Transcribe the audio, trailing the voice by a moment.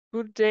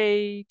Good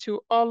day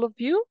to all of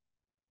you.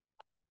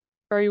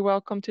 Very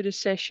welcome to the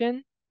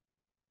session.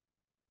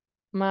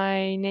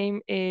 My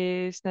name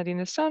is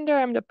Nadine Sander.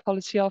 I'm the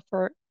Policy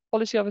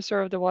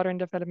Officer of the Water and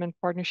Development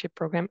Partnership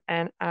Program,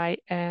 and I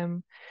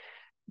am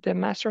the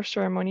Master of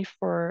Ceremony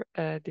for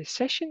this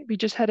session. We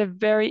just had a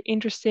very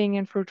interesting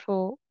and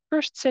fruitful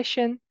first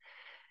session,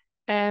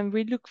 and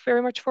we look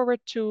very much forward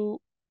to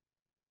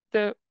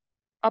the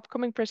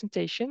upcoming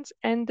presentations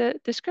and the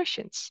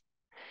discussions.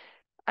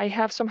 I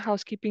have some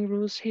housekeeping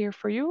rules here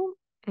for you.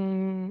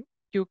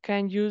 You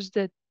can use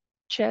the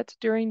chat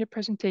during the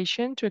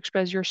presentation to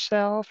express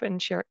yourself and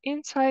share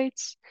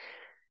insights.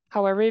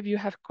 However, if you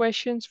have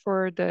questions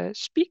for the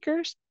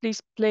speakers,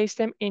 please place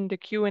them in the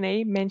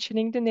Q&A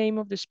mentioning the name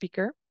of the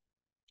speaker.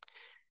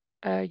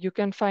 You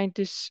can find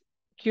this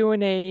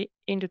Q&A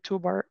in the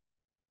toolbar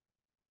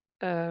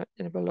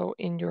below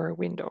in your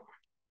window.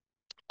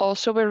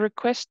 Also, a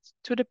request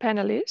to the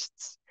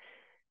panelists,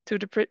 to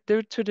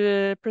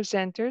the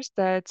presenters,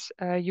 that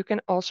you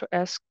can also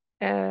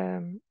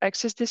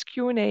access this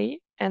Q&A,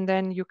 and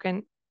then you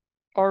can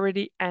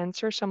already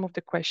answer some of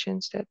the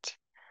questions that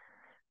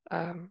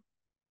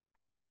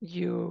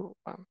you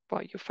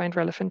find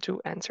relevant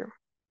to answer.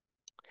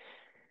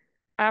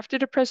 After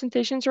the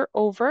presentations are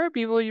over,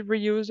 we will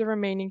reuse the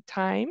remaining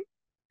time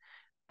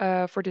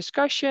for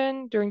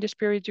discussion. During this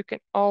period, you can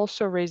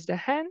also raise the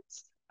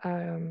hands.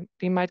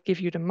 We might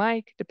give you the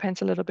mic,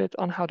 depends a little bit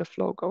on how the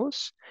flow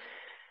goes.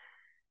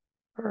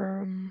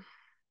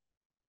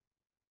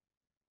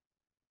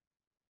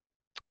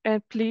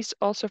 And please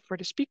also for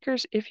the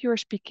speakers, if you are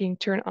speaking,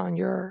 turn on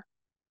your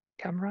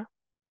camera.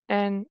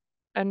 And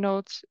a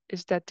note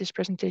is that this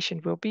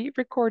presentation will be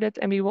recorded,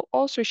 and we will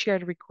also share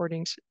the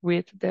recordings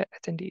with the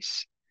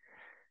attendees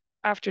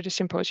after the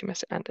symposium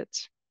has ended.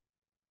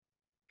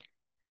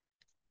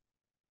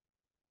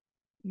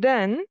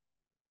 Then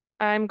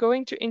I'm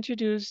going to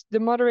introduce the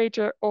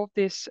moderator of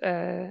this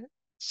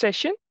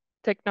session,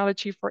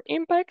 Technology for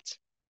Impact.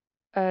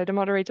 The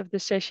moderator of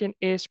this session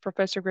is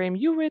Professor Graham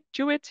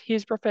Jewett. He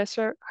is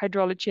Professor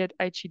Hydrology at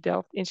IHE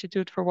Delft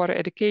Institute for Water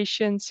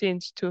Education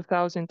since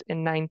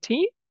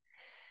 2019.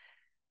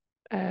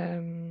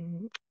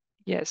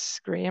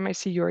 Yes, Graham, I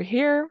see you're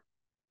here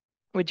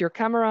with your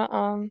camera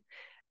on.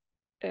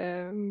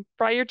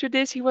 Prior to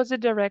this, he was the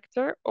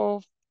director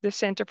of the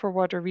Center for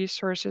Water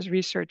Resources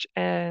Research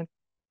at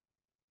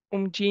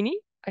Umgeni.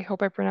 I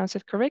hope I pronounced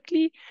it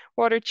correctly.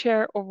 Water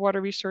Chair of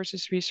Water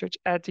Resources Research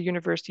at the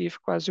University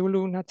of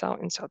KwaZulu-Natal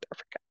in South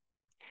Africa.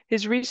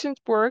 His recent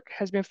work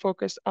has been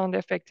focused on the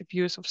effective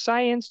use of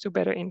science to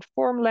better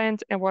inform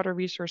land and water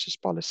resources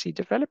policy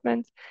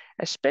development,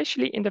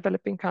 especially in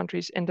developing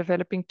countries, and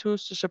developing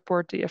tools to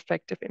support the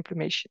effective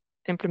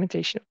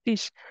implementation of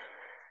these.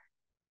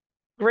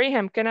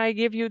 Graham, can I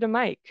give you the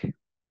mic?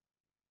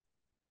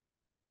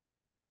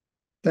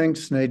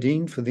 Thanks,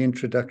 Nadine, for the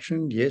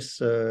introduction.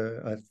 Yes,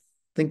 I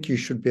think you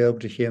should be able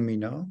to hear me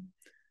now.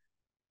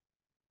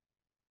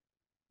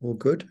 All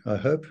good, I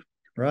hope,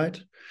 right?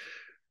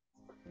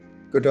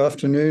 Good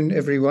afternoon,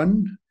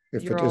 everyone,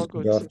 if it is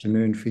good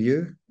afternoon for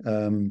you.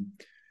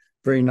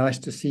 Very nice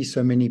to see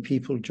so many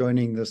people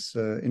joining this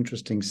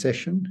interesting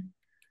session.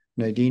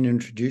 Nadine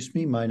introduced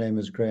me. My name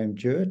is Graham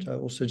Jewett. I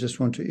also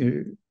just want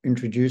to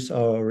introduce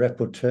our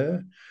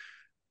rapporteur,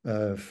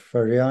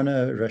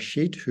 Fariana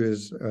Rashid, who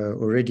has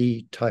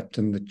already typed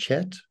in the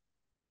chat.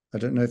 I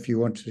don't know if you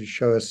want to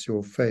show us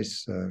your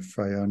face,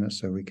 Fariana,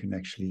 so we can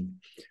actually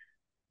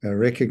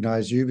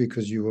recognize you,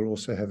 because you will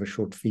also have a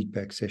short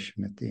feedback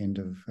session at the end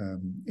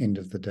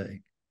of the day.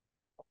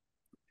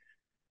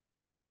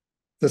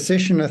 The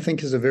session, I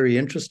think, is a very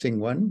interesting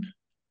one,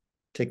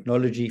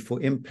 Technology for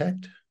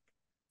Impact.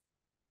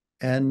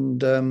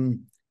 And,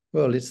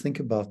 well, let's think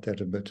about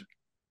that a bit.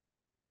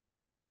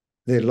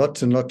 There are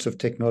lots and lots of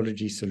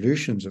technology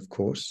solutions, of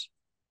course,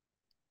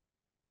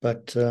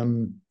 but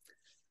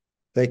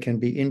they can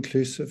be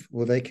inclusive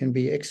or they can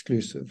be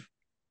exclusive.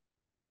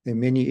 There are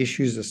many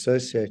issues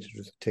associated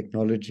with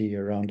technology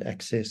around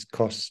access,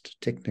 cost,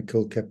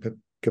 technical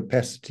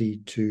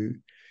capacity to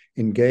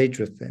engage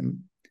with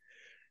them.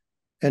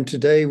 And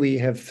today we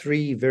have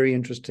three very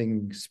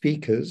interesting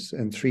speakers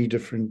and three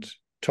different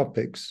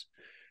topics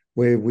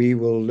where we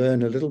will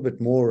learn a little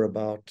bit more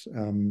about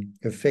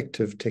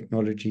effective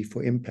technology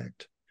for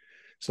impact.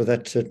 So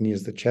that certainly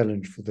is the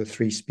challenge for the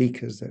three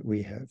speakers that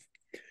we have.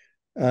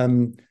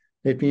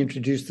 Let me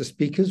introduce the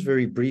speakers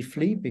very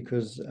briefly,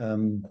 because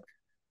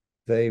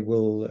they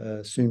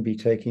will soon be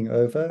taking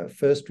over.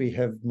 First, we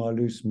have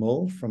Marloes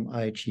Mol from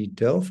IHE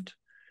Delft.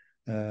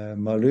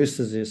 Marloes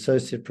is the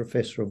Associate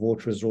Professor of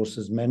Water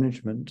Resources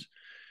Management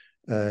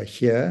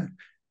here,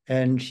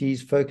 and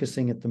she's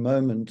focusing at the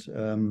moment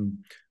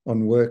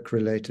on work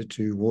related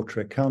to water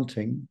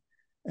accounting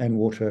and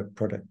water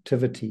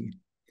productivity.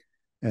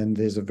 And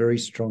there's a very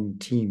strong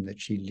team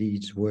that she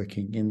leads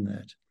working in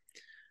that.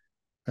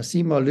 I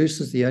see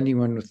Marloes is the only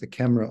one with the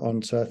camera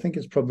on, so I think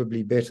it's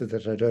probably better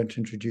that I don't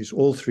introduce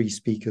all three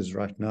speakers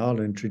right now.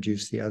 I'll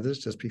introduce the others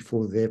just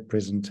before their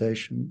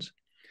presentations.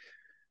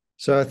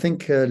 So I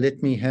think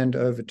let me hand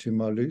over to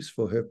Marloes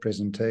for her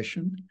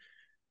presentation.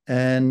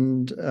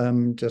 And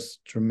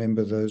just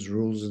remember those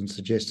rules and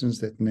suggestions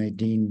that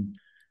Nadine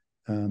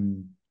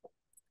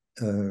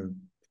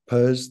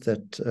posed,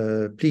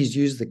 that please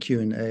use the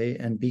Q&A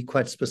and be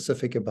quite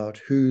specific about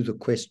who the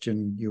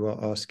question you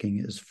are asking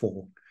is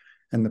for.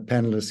 And the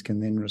panelists can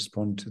then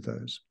respond to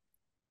those.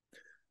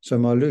 So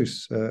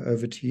Marloes,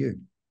 over to you.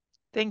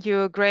 Thank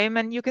you, Graham.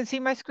 And you can see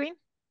my screen?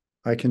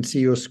 I can see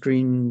your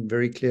screen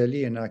very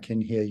clearly and I can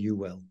hear you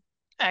well.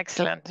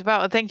 Excellent.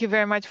 Well, thank you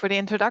very much for the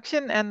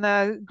introduction,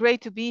 and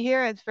great to be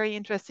here. It's a very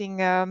interesting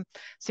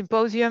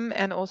symposium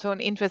and also an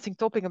interesting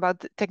topic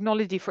about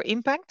technology for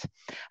impact.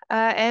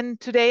 And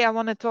today I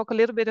want to talk a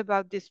little bit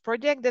about this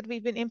project that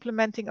we've been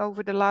implementing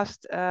over the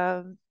last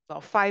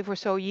 5 or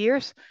so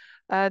years.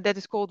 That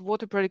is called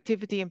Water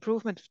Productivity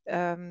Improvement.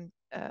 Water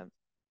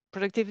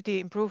Productivity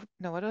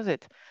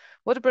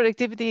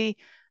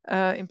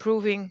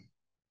Improving.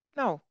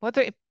 No,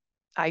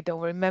 I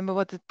don't remember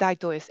what the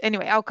title is.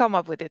 Anyway, I'll come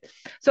up with it.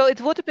 So it's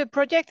WaterPIP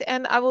project,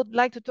 and I would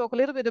like to talk a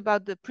little bit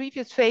about the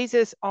previous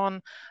phases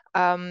on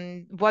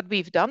what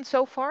we've done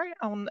so far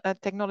on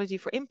technology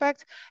for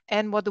impact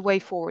and what the way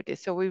forward is.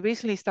 So we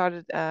recently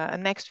started a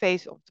next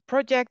phase of the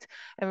project,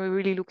 and we're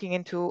really looking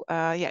into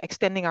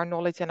extending our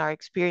knowledge and our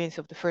experience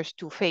of the first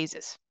 2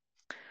 phases.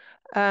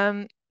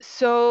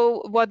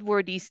 So what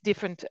were these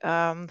different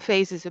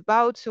phases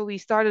about? So we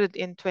started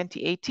in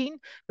 2018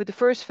 with the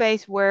first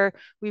phase where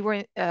we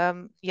were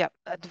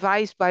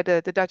advised by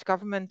the Dutch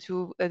government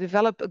to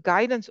develop a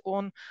guidance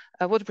on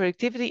water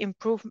productivity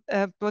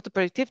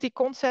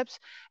concepts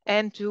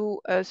and to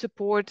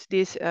support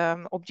this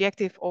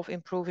objective of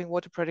improving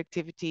water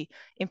productivity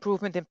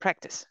improvement in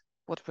practice.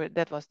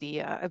 That was the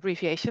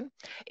abbreviation,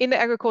 in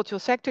the agricultural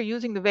sector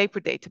using the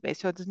vapor database.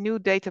 So it's a new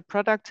data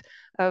product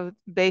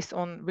based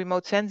on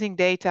remote sensing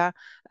data,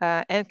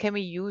 and can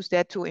we use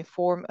that to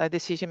inform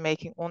decision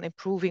making on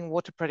improving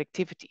water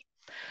productivity.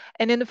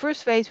 And in the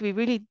first phase, we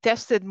really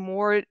tested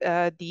more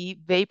the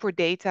vapor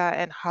data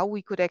and how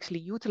we could actually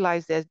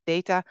utilize that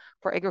data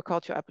for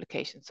agricultural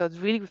applications. So it's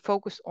really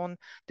focused on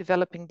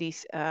developing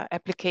these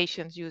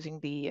applications using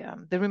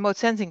the remote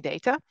sensing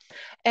data.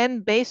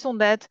 And based on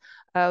that,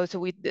 so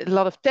we did a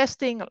lot of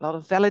testing, a lot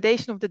of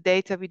validation of the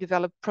data. We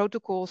developed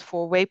protocols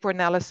for vapor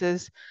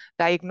analysis,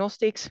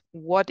 diagnostics,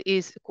 what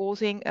is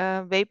causing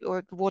vapor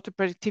or water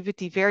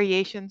productivity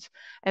variations,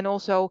 and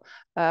also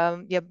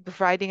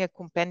providing a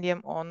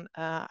compendium on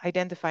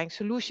identifying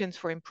solutions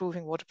for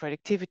improving water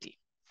productivity.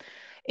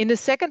 In the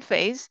second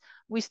phase,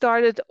 we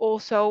started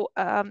also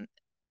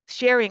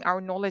sharing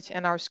our knowledge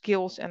and our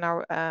skills and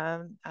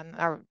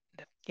our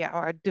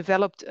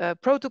developed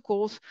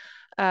protocols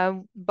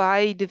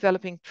by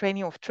developing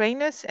training of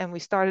trainers. And we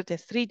started in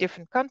 3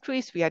 different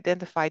countries. We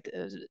identified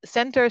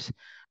centers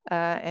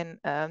and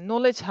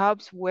knowledge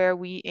hubs where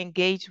we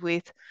engage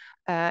with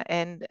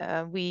and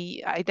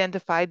we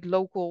identified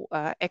local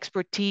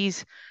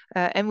expertise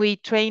and we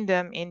trained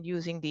them in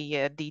using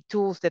the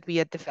tools that we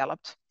had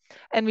developed.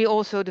 And we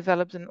also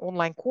developed an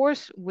online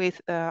course with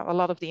a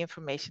lot of the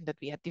information that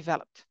we had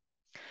developed.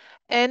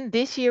 And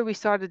this year we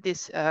started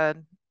this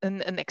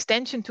an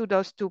extension to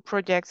those 2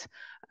 projects,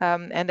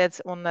 and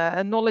that's on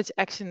a knowledge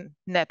action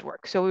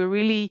network. So we're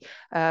really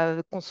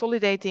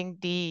consolidating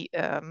the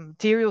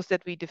materials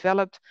that we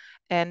developed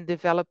and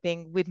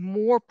developing with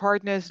more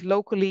partners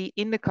locally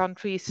in the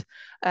countries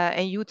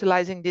and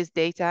utilizing this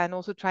data, and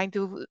also trying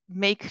to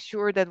make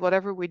sure that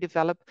whatever we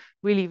develop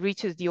really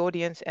reaches the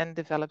audience and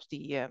develops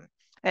the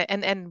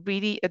and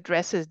really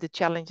addresses the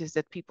challenges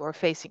that people are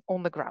facing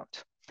on the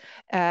ground.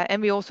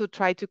 And we also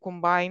try to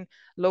combine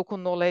local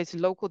knowledge,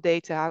 local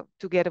data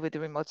together with the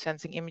remote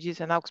sensing images.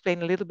 And I'll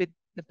explain a little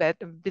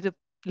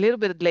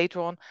bit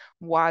later on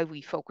why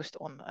we focused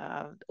on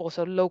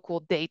also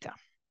local data.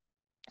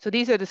 So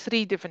these are the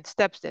 3 different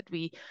steps that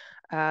we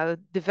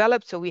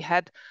developed. So we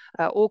had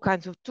all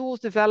kinds of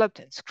tools developed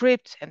and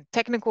scripts and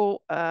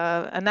technical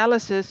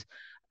analysis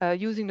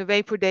using the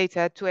vapor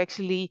data to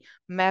actually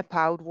map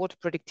out water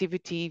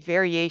productivity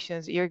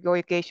variations,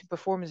 irrigation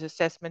performance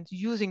assessments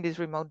using this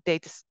remote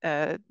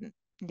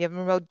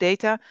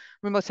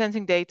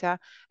sensing data,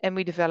 and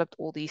we developed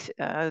all these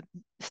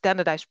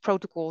standardized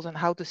protocols on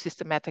how to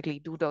systematically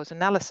do those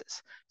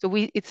analysis. So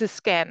it's a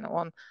scan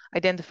on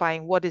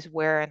identifying what is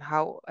where and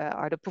how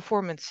are the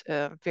performance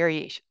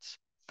variations.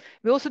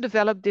 We also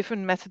developed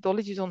different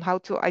methodologies on how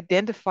to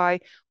identify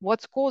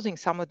what's causing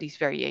some of these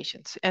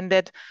variations. And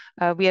that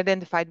we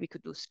identified we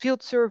could do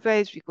field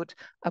surveys, we could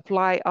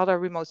apply other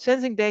remote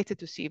sensing data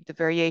to see if the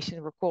variations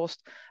were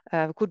caused,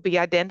 could be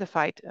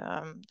identified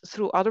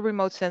through other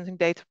remote sensing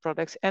data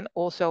products, and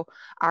also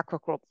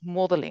aquacrop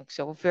modeling.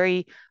 So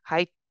very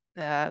high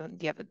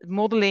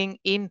modeling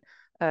in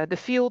the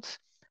fields.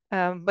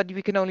 But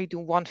we can only do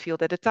 1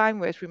 field at a time,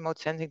 whereas remote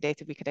sensing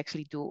data, we can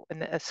actually do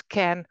a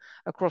scan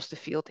across the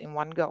field in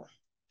one go.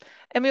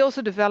 And we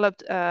also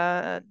developed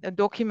a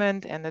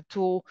document and a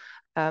tool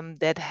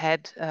that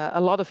had a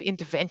lot of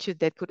interventions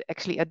that could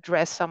actually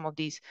address some of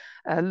these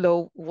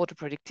low water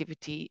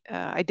productivity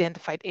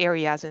identified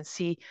areas and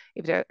see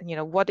if there,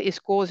 what is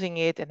causing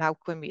it and how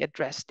can we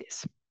address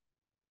this.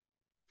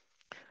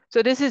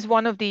 So this is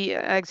one of the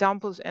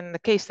examples and the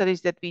case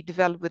studies that we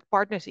developed with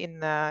partners in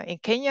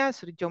Kenya.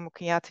 So the Jomo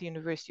Kenyatta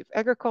University of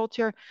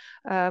Agriculture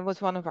was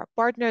one of our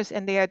partners,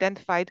 and they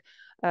identified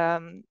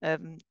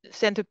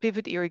center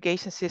pivot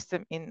irrigation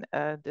system in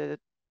the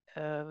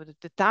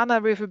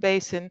Tana River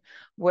Basin,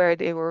 where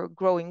they were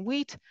growing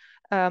wheat.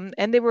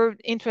 And they were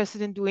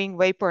interested in doing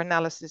vapor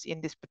analysis in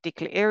this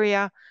particular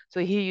area. So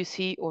here you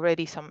see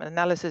already some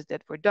analysis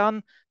that were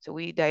done. So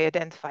they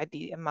identified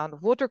the amount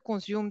of water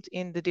consumed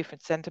in the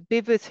different center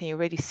pivots, and you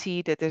already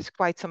see that there's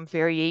quite some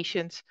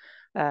variations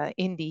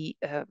in the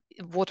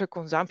water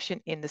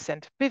consumption in the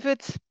center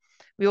pivots.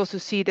 We also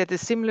see that a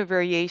similar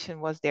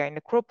variation was there in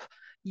the crop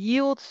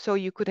yield. So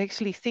you could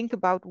actually think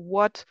about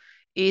what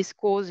is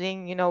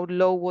causing,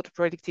 low water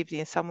productivity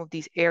in some of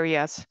these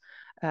areas.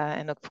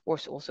 And of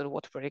course, also the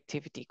water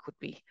productivity could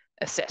be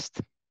assessed.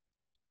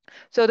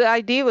 So the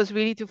idea was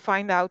really to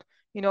find out,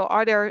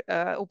 are there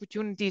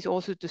opportunities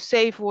also to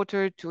save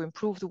water, to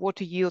improve the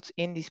water yields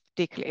in these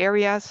particular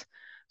areas?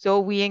 So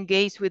we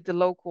engaged with the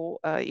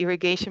local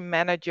irrigation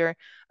manager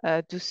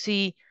to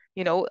see,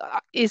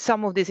 is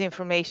some of this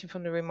information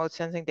from the remote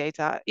sensing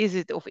data, is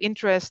it of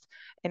interest?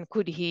 And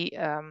could he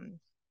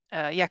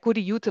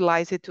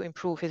utilize it to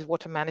improve his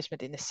water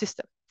management in the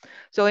system?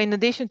 So in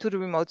addition to the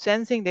remote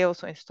sensing, they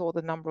also installed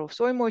a number of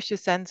soil moisture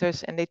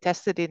sensors, and they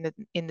tested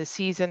in the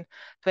season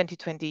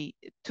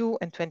 2022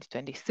 and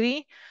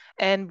 2023.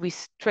 And we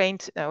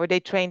trained,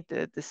 they trained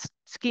the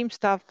scheme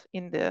staff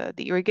in the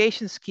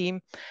irrigation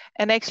scheme.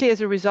 And actually,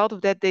 as a result of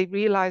that, they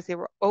realized they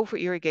were over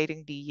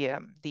irrigating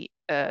the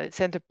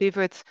center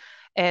pivots,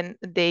 and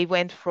they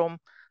went from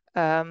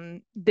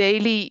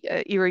daily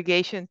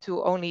irrigation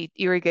to only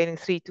irrigating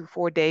 3 to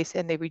 4 days,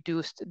 and they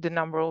reduced the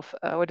number of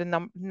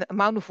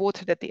amount of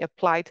water that they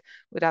applied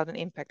without an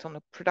impact on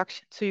the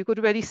production. So you could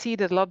already see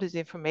that a lot of this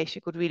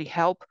information could really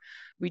help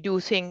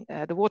reducing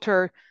the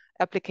water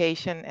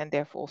application, and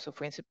therefore also,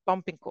 for instance,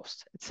 pumping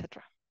costs,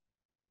 etc.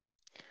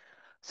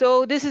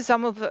 So this is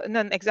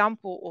an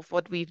example of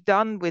what we've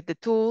done with the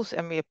tools,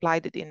 and we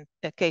applied it in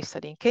a case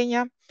study in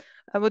Kenya.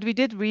 But we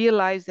did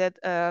realize that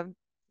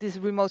this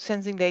remote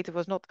sensing data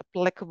was not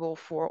applicable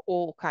for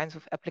all kinds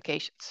of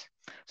applications.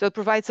 So it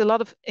provides a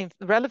lot of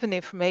relevant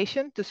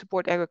information to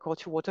support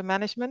agriculture water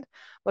management,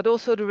 but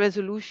also the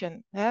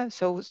resolution.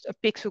 So a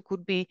pixel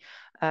could be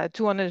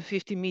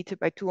 250 meter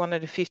by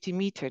 250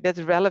 meter.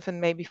 That's relevant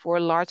maybe for a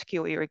large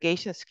scale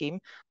irrigation scheme,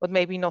 but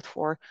maybe not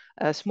for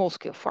small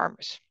scale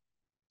farmers.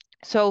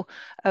 So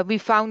we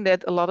found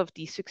that a lot of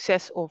the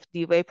success of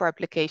the vapor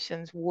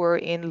applications were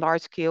in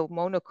large scale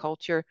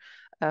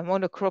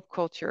monocrop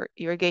culture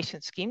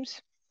irrigation schemes.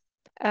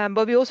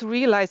 But we also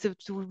realized that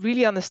to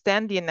really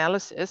understand the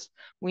analysis,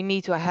 we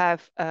need to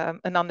have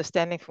an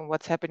understanding from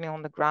what's happening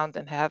on the ground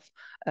and have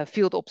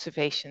field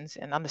observations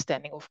and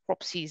understanding of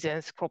crop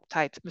seasons, crop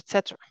types,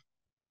 etc.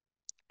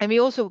 And we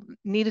also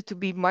needed to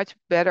be much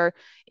better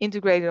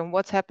integrated on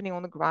what's happening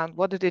on the ground,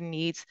 what are the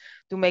needs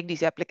to make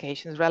these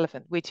applications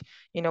relevant, which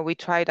we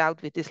tried out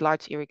with this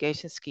large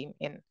irrigation scheme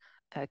in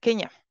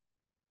Kenya.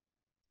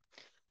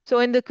 So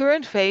in the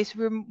current phase,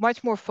 we're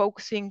much more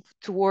focusing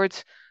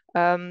towards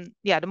the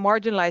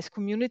marginalized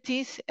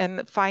communities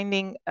and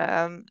finding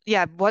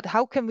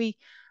how can we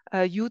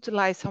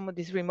utilize some of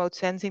this remote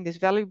sensing, this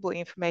valuable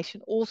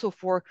information also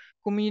for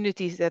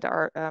communities that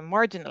are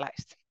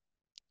marginalized.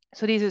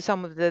 So these are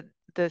some of the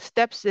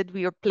steps that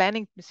we are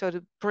planning. So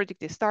the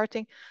project is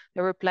starting,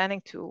 that we're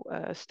planning to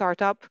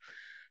start up.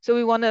 So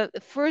we want to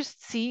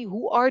first see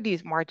who are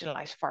these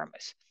marginalized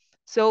farmers.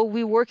 So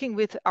we're working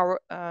with our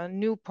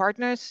new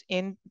partners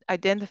in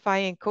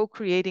identifying,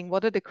 co-creating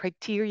what are the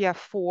criteria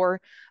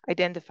for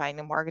identifying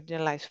the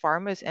marginalized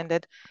farmers. And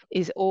that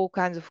is all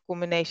kinds of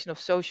combination of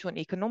social and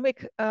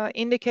economic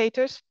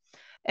indicators.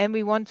 And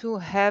we want to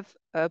have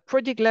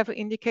project level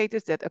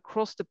indicators that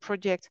across the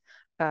project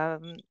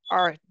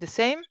are the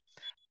same.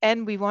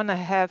 And we want to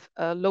have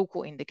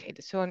local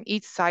indicators. So on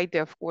each site,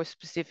 there are, of course,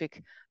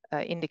 specific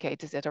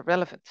indicators that are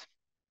relevant.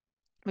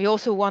 We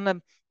also want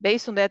to,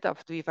 based on that,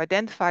 after we've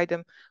identified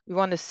them, we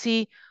want to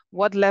see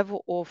what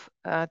level of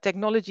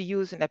technology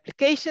use and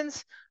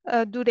applications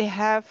do they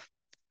have.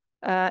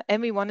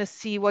 And we want to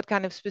see what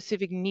kind of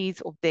specific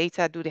needs of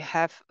data do they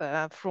have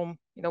from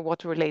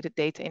water-related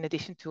data, in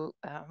addition to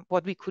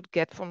what we could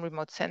get from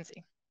remote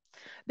sensing.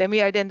 Then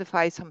we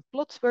identify some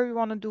plots where we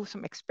want to do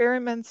some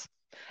experiments,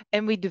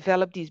 and we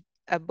develop these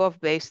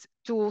above-based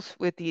tools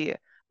with the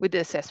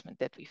assessment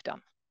that we've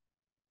done.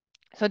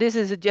 So this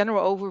is a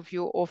general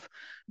overview of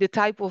the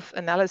type of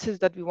analysis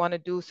that we want to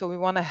do. So we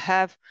want to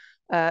have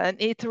an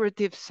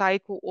iterative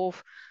cycle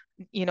of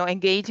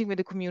engaging with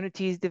the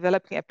communities,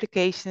 developing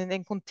applications,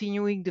 and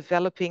continuing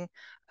developing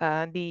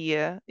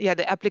the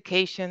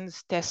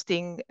applications,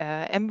 testing,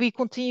 and we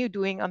continue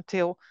doing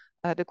until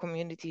the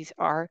communities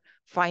are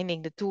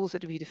finding the tools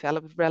that we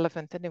developed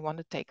relevant, and they want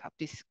to take up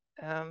these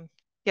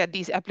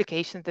these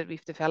applications that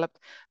we've developed,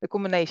 the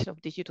combination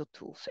of digital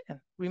tools and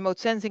remote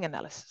sensing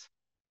analysis.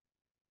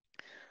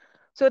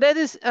 So that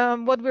is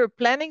what we're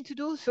planning to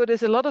do. So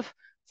there's a lot of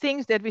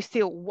things that we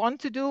still want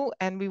to do,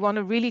 and we want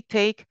to really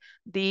take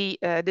the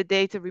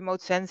data,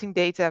 remote sensing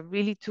data,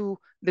 really to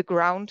the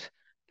ground,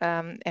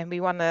 and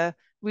we want to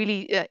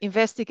really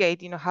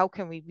investigate, how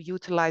can we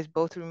utilize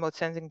both remote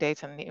sensing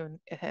data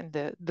and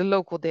the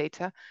local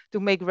data to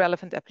make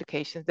relevant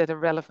applications that are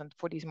relevant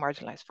for these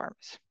marginalized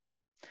farmers.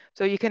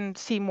 So you can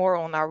see more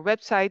on our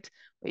website,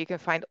 where you can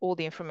find all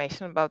the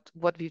information about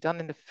what we've done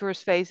in the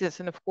first phases,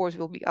 and of course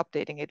we'll be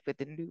updating it with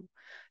the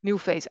new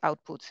phase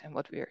outputs and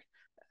what we're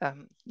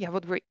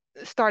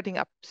starting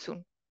up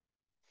soon.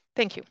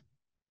 Thank you.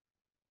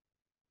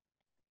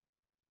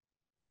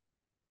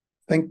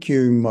 Thank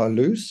you,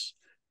 Marloes.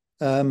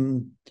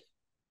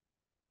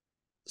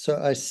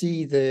 So I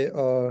see there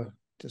are,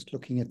 just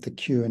looking at the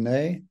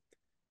Q&A,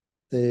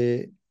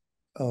 there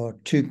are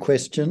 2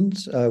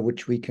 questions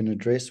which we can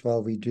address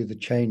while we do the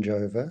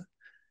changeover.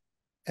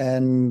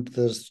 And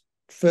the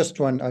first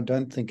one I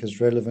don't think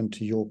is relevant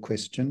to your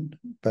question,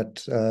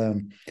 but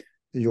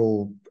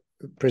your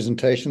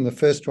presentation. The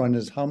first one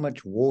is how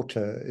much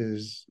water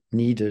is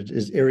needed,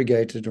 is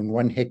irrigated on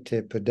 1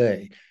 hectare per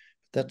day.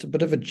 That's a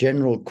bit of a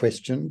general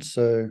question,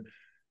 so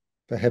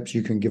perhaps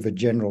you can give a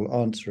general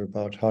answer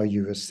about how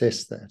you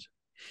assess that.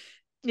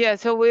 Yeah,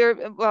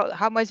 so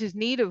how much is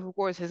needed, of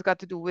course, has got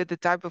to do with the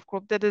type of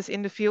crop that is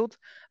in the field.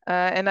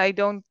 And I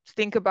don't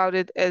think about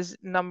it as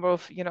number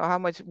of, how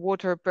much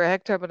water per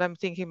hectare, but I'm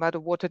thinking about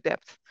the water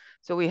depth.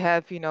 So we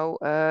have,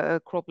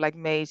 a crop like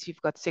maize,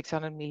 you've got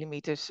 600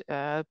 millimeters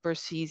per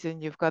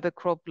season. You've got a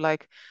crop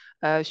like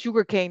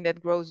sugarcane that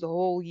grows the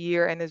whole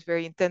year and is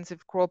very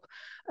intensive crop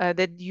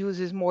that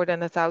uses more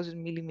than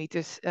 1,000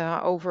 millimeters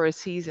over a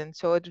season.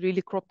 So it's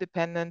really crop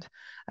dependent.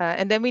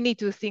 And then we need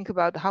to think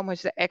about how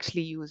much they're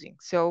actually using.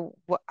 So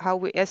how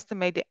we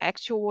estimate the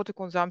actual water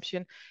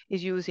consumption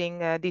is using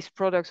these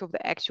products of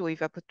the actual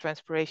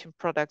evapotranspiration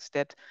products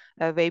that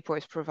Vapor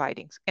is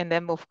providing. And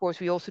then, of course,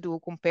 we also do a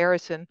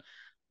comparison.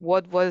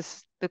 What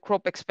was the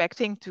crop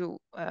expecting to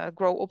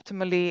grow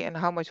optimally, and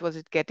how much was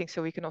it getting?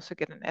 So we can also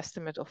get an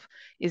estimate of,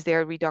 is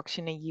there a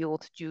reduction in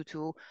yield due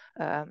to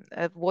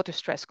water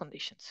stress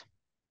conditions?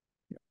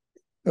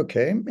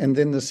 Okay, and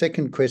then the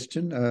second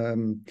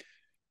question,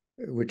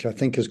 which I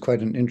think is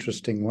quite an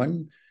interesting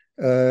one.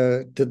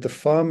 Did the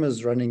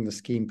farmers running the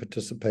scheme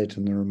participate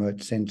in the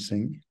remote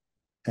sensing?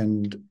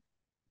 And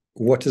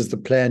what is the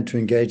plan to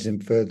engage them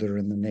further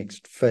in the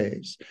next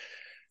phase?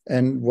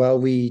 And while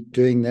we're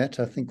doing that,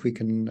 I think we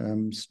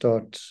can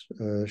start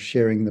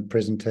sharing the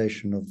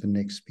presentation of the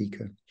next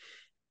speaker.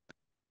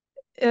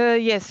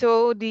 Yes,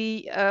 so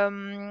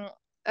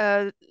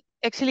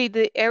actually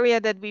the area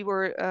that we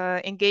were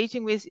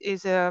engaging with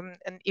is an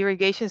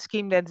irrigation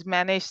scheme that's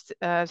managed.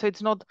 So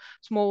it's not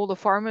smallholder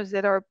farmers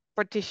that are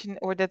partition,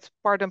 or that's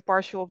part and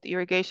parcel of the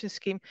irrigation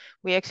scheme.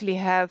 We actually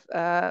have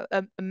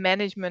a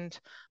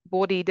management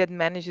body that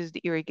manages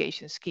the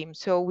irrigation scheme.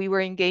 So we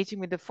were engaging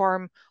with the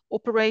farm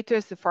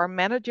operators, the farm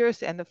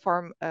managers, and the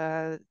farm,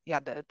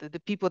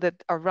 the people that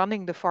are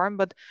running the farm,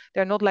 but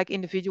they're not like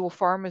individual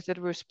farmers that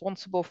are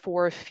responsible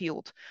for a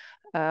field.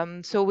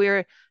 So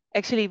we're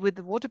actually, with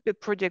the water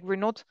pit project, we're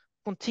not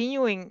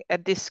continuing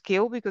at this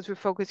scale because we're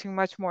focusing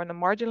much more on the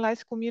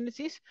marginalized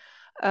communities.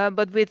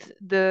 But with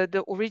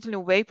the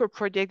original Vapor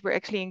project, we're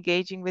actually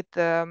engaging with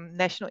the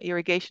National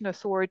Irrigation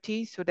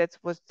Authority. So that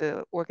was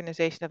the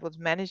organization that was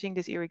managing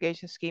this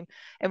irrigation scheme.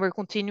 And we're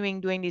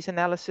continuing doing these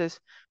analysis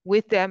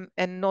with them,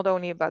 and not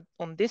only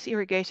on this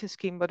irrigation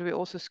scheme, but we're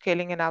also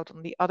scaling it out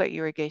on the other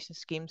irrigation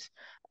schemes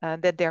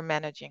that they're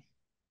managing.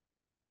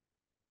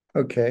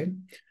 Okay.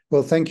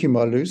 Well, thank you,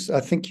 Marloes.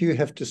 I think you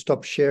have to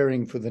stop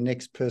sharing for the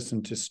next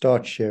person to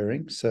start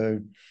sharing. So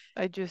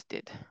I just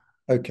did.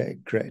 Okay,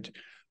 great.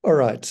 All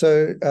right.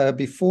 So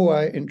before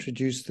I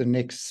introduce the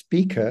next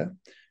speaker,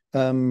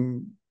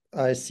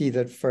 I see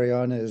that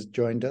Fariana has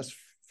joined us.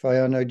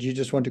 Fariana, do you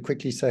just want to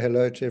quickly say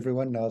hello to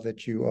everyone now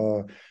that you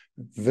are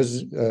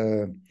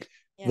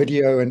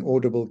video and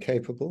audible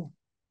capable?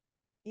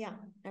 Yeah,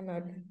 am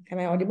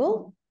I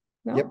audible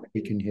now? Yep,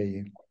 we can hear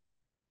you.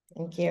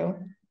 Thank you.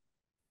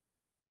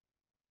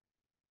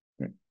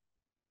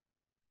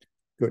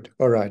 Good.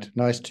 All right.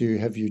 Nice to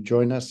have you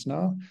join us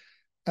now.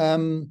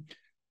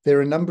 There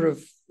are a number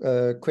of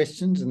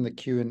questions in the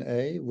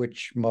Q&A,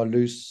 which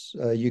Marloes,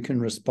 you can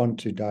respond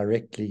to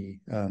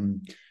directly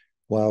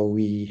while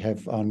we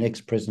have our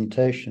next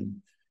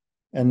presentation.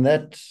 And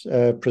that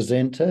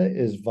presenter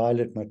is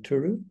Violet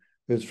Maturu,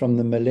 who's from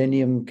the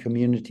Millennium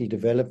Community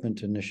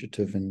Development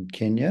Initiative in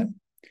Kenya.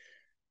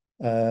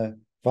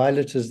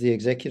 Violet is the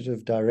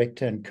executive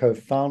director and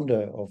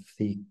co-founder of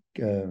the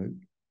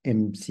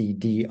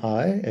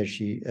MCDI,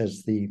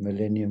 as the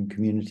Millennium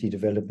Community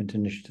Development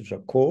Initiatives are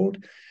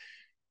called.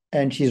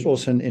 And she's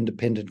also an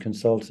independent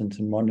consultant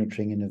in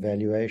monitoring and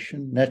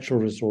evaluation, natural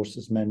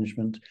resources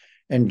management,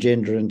 and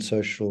gender and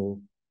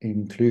social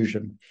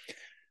inclusion.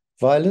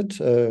 Violet,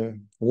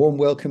 warm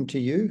welcome to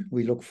you.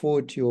 We look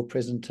forward to your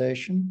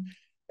presentation.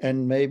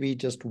 And maybe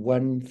just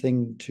one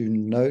thing to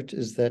note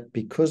is that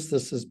because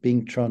this is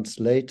being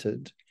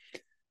translated,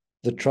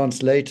 the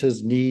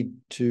translators need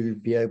to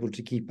be able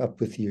to keep up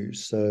with you.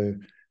 So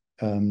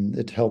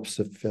it helps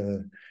if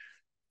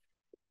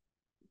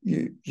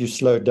you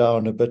slow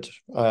down a bit.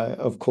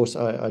 Of course,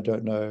 I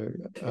don't know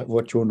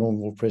what your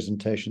normal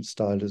presentation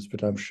style is,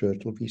 but I'm sure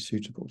it will be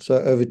suitable. So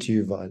over to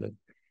you, Violet.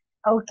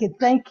 Okay,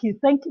 thank you.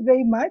 Thank you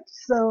very much.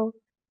 So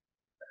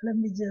let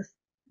me just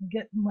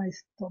get my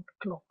stop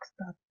clock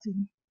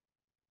starting.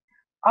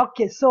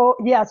 Okay, so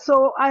yeah,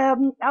 so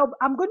I'm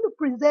going to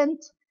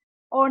present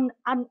on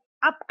an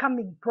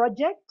upcoming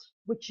project,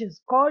 which is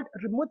called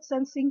Remote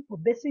Sensing for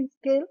Basin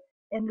Scale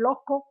and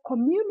Local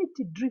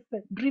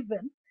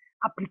Community-Driven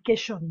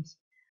Applications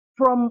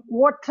from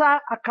Water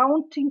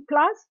Accounting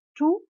Plus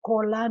to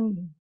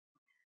co-learning.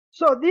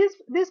 So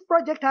this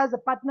project has the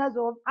partners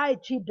of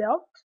IHE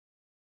Delft,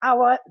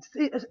 our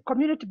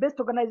community-based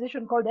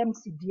organization called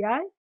MCDI,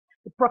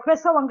 the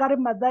Professor Wangari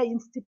Maathai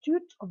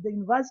Institute of the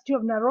University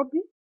of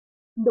Nairobi,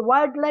 the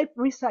Wildlife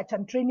Research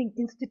and Training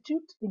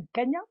Institute in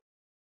Kenya,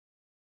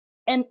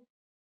 and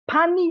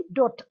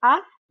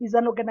Pani.Earth is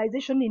an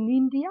organization in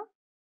India,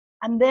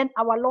 and then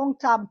our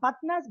long-term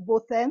partners,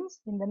 both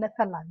ends, in the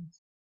Netherlands.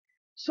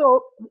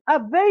 So a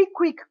very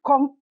quick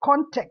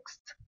context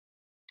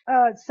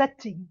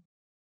setting.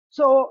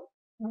 So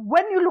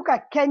when you look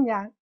at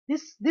Kenya,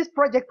 this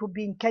project will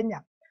be in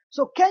Kenya.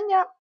 So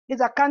Kenya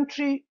is a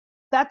country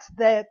that's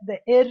the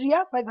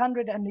area,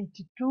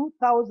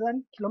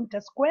 582,000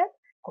 kilometers square.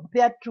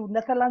 Compared to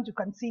Netherlands, you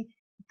can see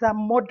it's a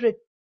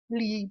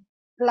moderately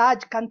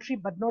large country,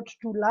 but not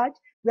too large.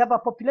 We have a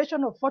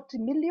population of 40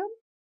 million,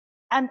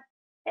 and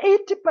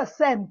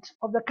 80%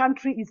 of the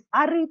country is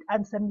arid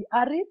and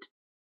semi-arid.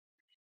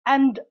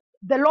 And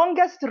the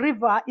longest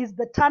river is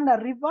the Tana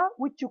River,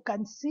 which you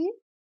can see.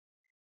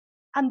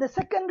 And the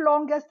second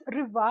longest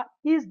river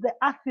is the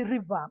Athi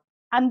River.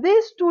 And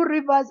these two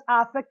rivers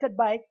are affected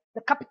by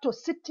the capital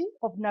city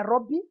of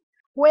Nairobi,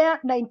 where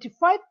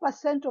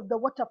 95% of the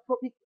water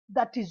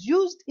that is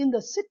used in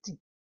the city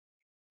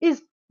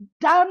is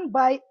done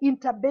by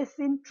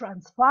interbasin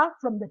transfer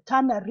from the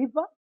Tana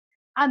River.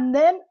 And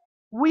then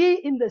we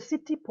in the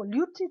city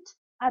pollute it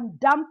and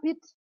dump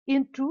it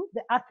into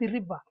the Athi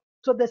River.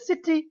 So the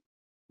city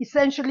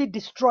essentially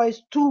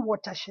destroys two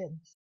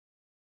watersheds.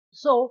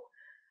 So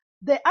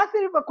the Athi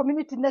River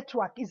Community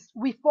Network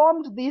we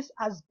formed this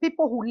as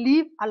people who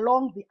live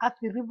along the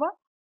Athi River,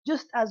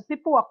 just as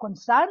people who are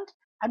concerned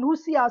and who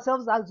see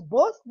ourselves as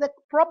both the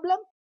problem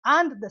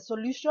and the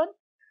solution.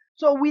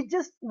 So we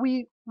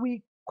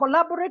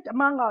collaborate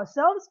among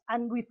ourselves,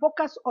 and we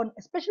focus on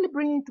especially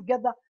bringing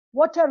together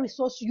water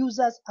resource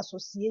users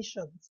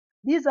associations.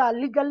 These are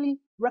legally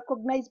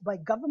recognized by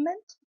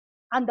government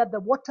under the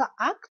Water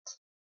Act.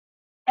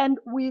 And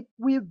we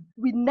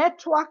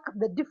network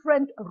the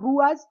different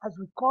RUAs, as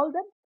we call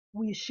them.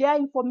 We share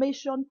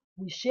information,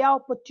 we share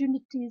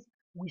opportunities,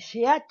 we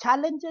share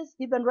challenges.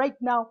 Even right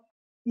now,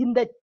 in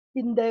the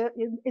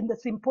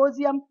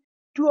symposium,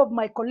 two of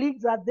my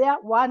colleagues are there.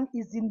 One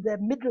is in the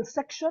middle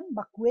section,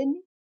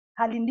 Makueni,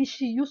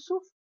 Halinishi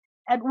Yusuf,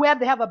 and where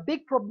they have a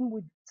big problem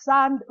with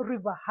sand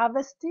river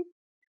harvesting.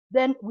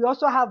 Then we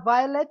also have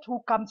Violet,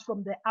 who comes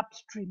from the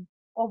upstream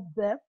of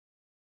the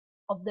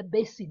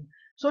basin.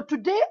 So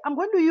today I'm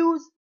going to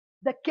use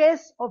the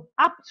case of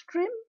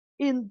upstream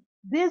in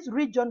this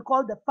region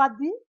called the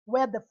Fadi,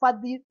 where the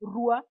Fadi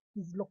Rua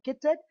is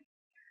located.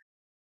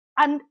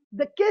 And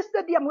the case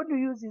study I'm going to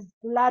use is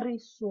Larry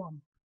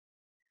Swamp.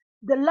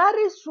 The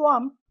Larry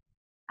Swamp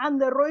and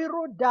the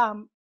Roiro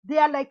Dam, they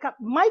are like a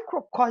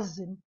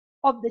microcosm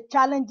of the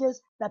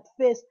challenges that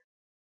face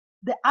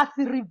the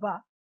Athi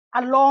River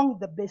along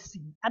the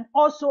basin and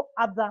also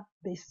other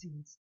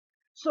basins.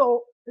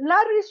 So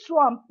Larry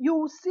Swamp,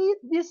 you see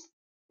this,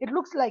 it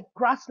looks like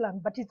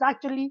grassland, but it's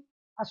actually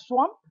a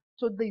swamp.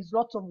 So there's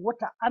lots of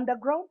water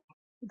underground.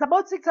 It's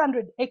about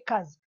 600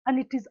 acres and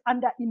it is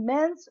under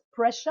immense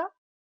pressure.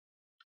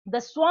 The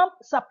swamp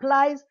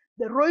supplies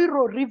the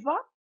Roiro River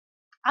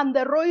and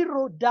the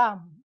Roiro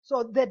Dam.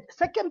 So the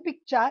second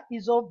picture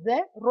is of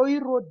the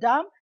Roiro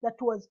Dam that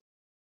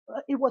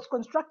it was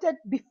constructed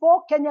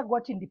before Kenya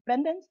got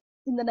independence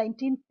in the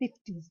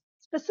 1950s,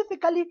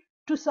 specifically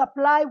to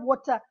supply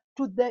water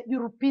to the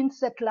European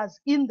settlers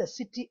in the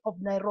city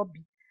of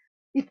Nairobi.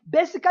 It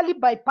basically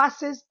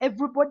bypasses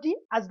everybody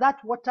as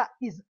that water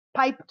is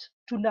piped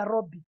to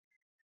Nairobi.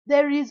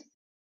 There is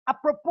a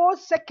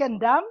proposed second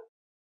dam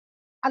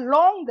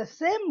along the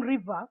same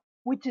river,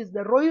 which is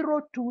the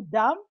Roiro 2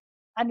 Dam,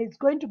 and it's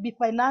going to be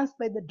financed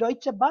by the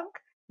Deutsche Bank.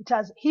 It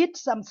has hit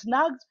some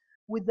snags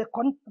with the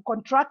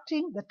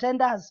contracting. The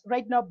tender has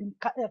right now been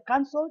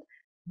cancelled,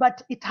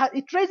 but it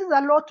raises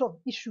a lot of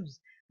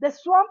issues. The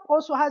swamp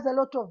also has a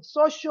lot of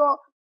social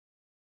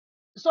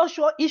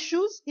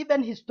issues,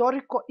 even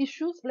historical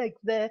issues, like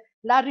the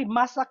Larry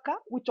massacre,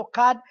 which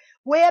occurred,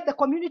 where the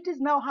communities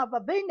now have a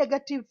very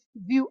negative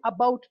view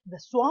about the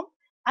swamp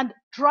and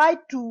try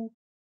to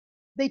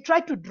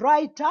dry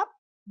it up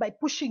by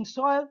pushing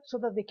soil so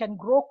that they can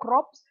grow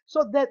crops.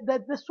 So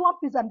the swamp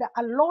is under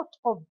a lot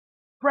of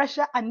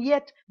pressure, and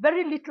yet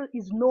very little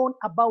is known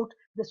about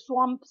the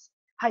swamp's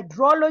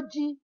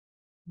hydrology,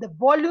 the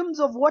volumes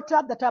of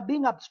water that are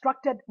being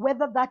abstracted,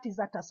 whether that is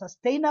at a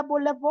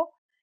sustainable level.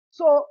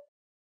 So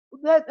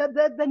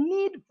the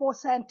need for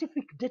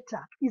scientific data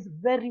is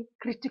very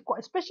critical,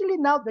 especially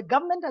now the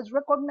government has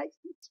recognized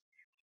it.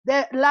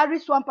 The Larry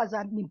Swamp as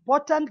an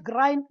important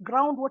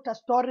groundwater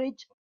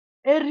storage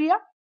area,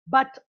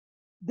 but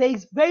there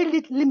is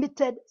very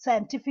limited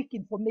scientific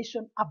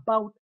information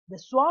about the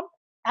swamp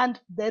and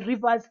the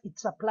rivers it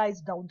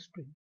supplies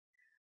downstream.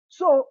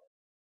 So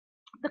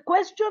the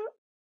question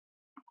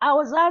I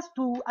was asked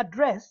to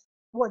address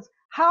was,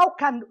 how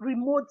can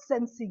remote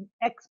sensing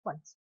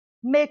experts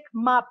make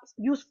maps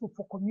useful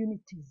for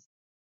communities?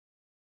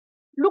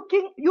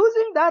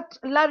 Using that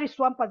Larry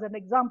Swamp as an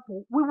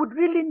example, we would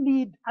really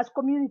need, as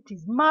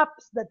communities,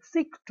 maps that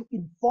seek to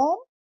inform,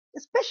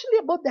 especially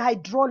about the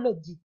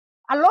hydrology.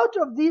 A lot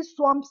of these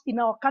swamps in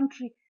our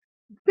country,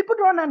 people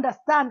don't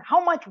understand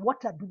how much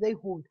water do they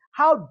hold,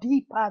 how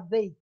deep are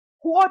they,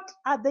 what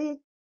are they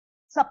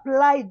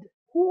supplied,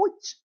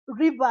 which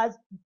rivers,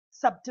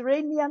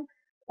 subterranean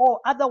or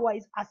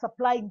otherwise, are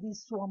supplying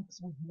these swamps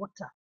with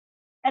water,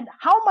 and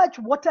how much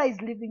water is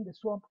leaving the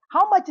swamp,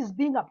 how much is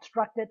being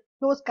abstracted,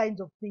 those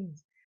kinds of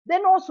things.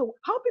 Then also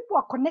how people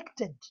are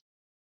connected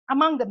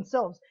among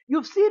themselves.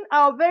 You've seen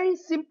our very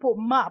simple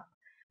map,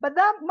 but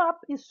that map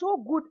is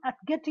so good at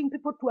getting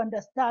people to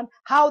understand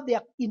how they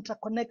are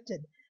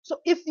interconnected. So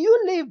if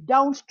you live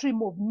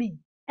downstream of me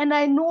and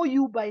I know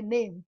you by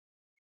name,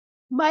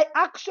 my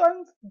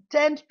actions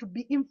tend to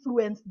be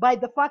influenced by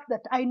the fact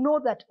that I know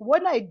that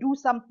when I do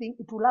something,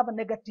 it will have a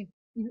negative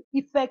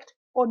effect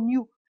on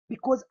you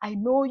because I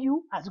know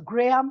you as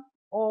Graham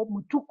or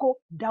Mutuko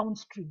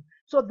downstream.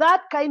 So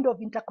that kind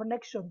of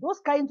interconnection, those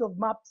kinds of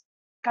maps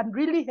can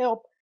really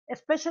help,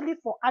 especially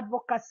for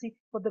advocacy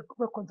for the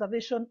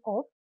conservation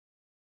of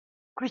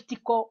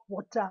critical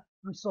water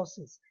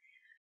resources.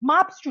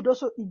 Maps should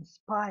also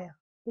inspire.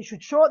 They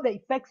should show the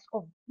effects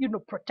of,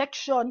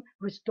 protection,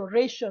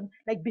 restoration,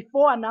 like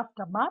before and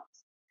after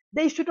maps.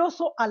 They should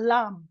also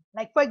alarm.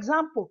 Like, for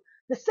example,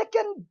 the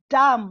second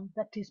dam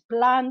that is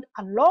planned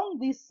along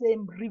this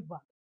same river,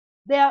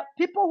 there are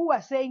people who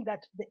are saying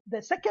that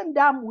the second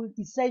dam will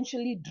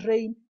essentially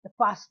drain the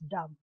first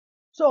dam.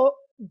 So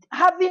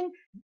having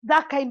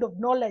that kind of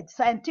knowledge,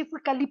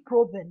 scientifically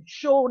proven,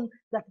 shown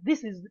that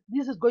this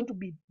is going to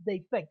be the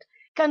effect,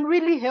 can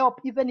really help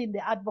even in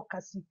the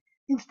advocacy.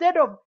 Instead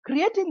of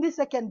creating this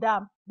second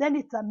dam, then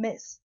it's a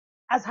mess,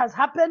 as has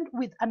happened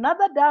with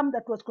another dam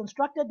that was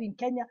constructed in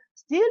Kenya,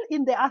 still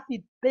in the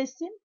Athi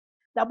Basin,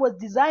 that was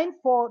designed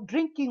for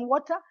drinking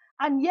water,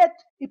 and yet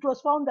it was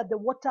found that the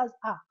waters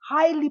are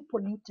highly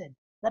polluted.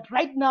 That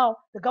right now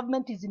the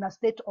government is in a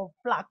state of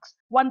flux,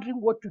 wondering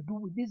what to do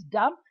with this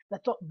dam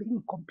that's not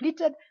being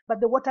completed,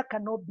 but the water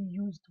cannot be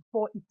used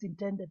for its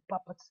intended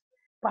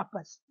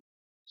purpose.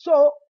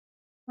 So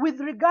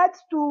with regards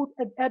to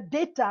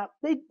data,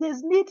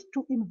 there's need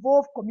to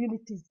involve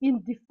communities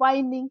in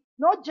defining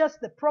not just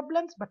the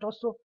problems, but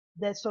also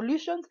the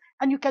solutions,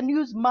 and you can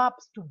use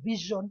maps to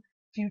vision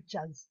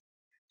futures.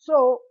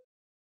 So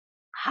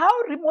how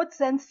remote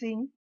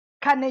sensing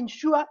can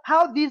ensure,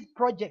 how these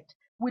projects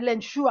will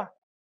ensure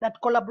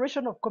that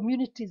collaboration of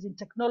communities in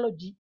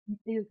technology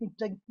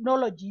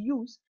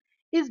use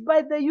is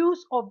by the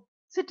use of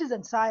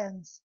citizen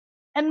science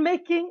and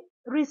making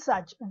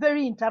research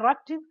very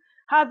interactive,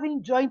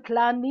 having joint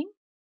learning,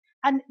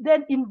 and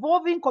then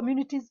involving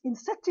communities in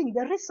setting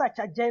the research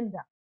agenda.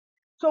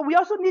 So we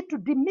also need to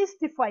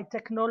demystify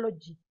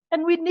technology,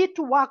 and we need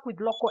to work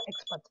with local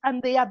experts,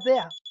 and they are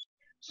there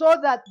so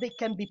that they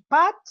can be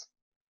part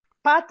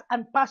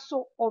and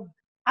parcel of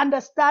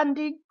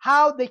understanding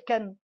how they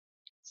can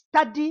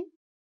study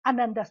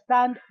and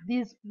understand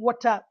these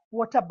water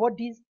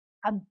bodies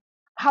and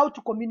how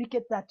to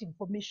communicate that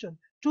information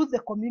to the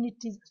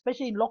communities,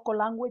 especially in local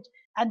language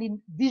and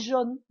in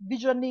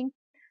visioning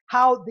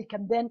how they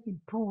can then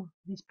improve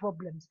these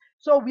problems.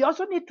 So we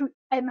also need to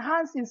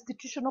enhance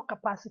institutional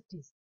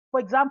capacities, for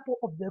example,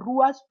 of the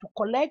RUAs to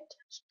collect,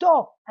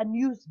 store, and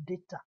use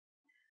data.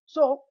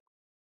 So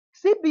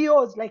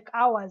CBOs like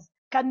ours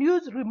can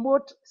use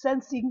remote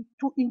sensing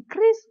to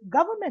increase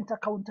government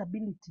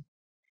accountability.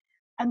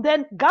 And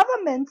then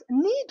governments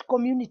need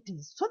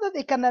communities so that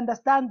they can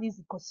understand these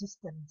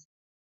ecosystems.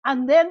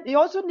 And then they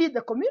also need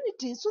the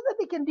communities so that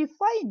they can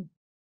define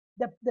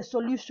the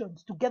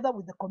solutions together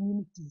with the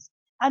communities.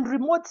 And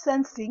remote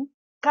sensing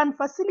can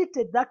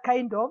facilitate that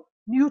kind of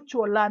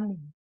mutual learning.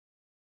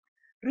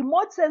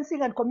 Remote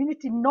sensing and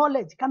community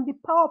knowledge can be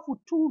powerful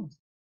tools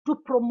to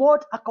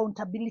promote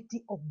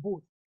accountability of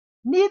both.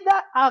 Neither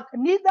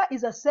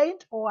is a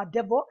saint or a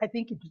devil. I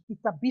think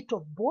it's a bit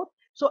of both.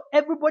 So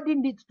everybody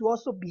needs to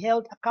also be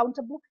held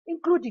accountable,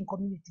 including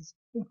communities,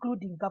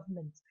 including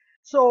governments.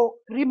 So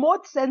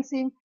remote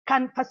sensing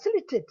can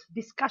facilitate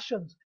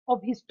discussions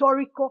of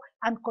historical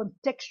and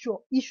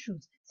contextual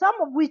issues, some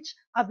of which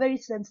are very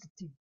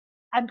sensitive.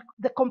 and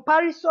the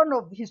comparison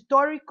of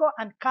historical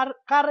and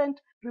current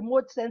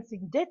remote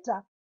sensing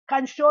data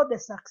can show the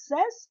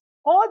success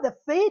or the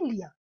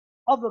failure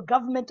of the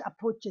government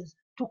approaches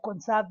to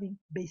conserving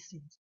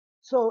basins.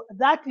 So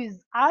that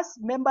is us,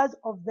 members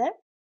of the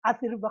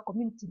Athi River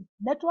Community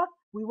Network.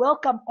 We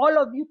welcome all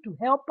of you to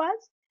help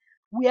us.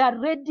 We are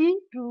ready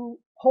to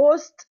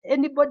host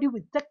anybody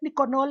with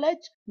technical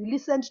knowledge. We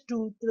listened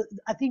to,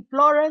 I think,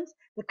 Florence,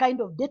 the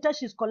kind of data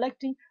she's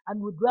collecting,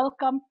 and would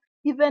welcome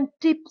even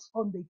tips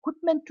on the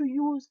equipment to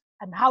use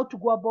and how to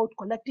go about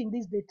collecting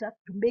this data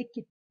to make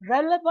it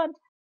relevant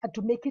and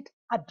to make it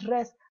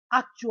address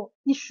actual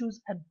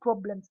issues and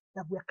problems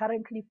that we are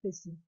currently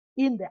facing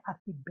in the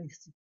Athi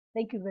Basin.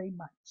 Thank you very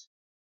much.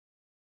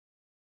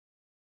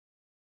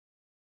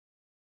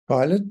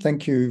 Violet,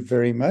 thank you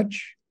very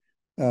much.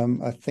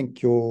 I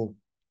think your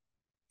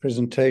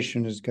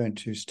presentation is going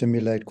to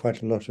stimulate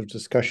quite a lot of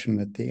discussion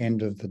at the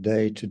end of the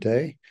day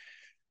today,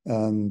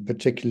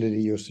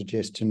 particularly your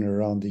suggestion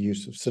around the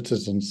use of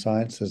citizen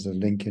science as a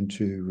link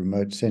into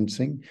remote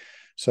sensing.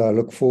 So I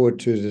look forward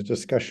to the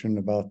discussion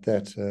about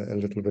that a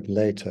little bit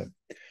later.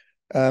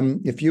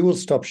 If you will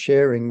stop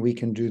sharing, we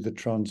can do the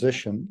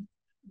transition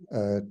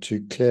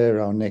to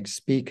Claire, our next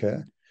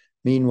speaker.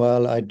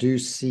 Meanwhile, I do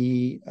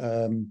see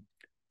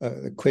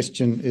the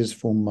question is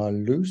for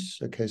Marloes.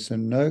 Okay, so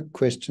no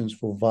questions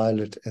for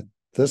Violet at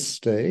this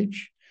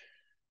stage,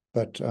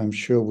 but I'm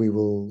sure we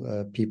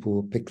will, people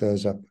will pick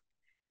those up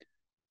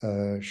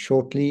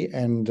shortly.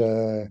 And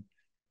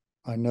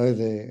I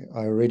know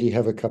I already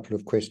have a couple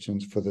of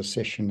questions for the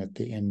session at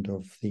the end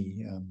of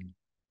the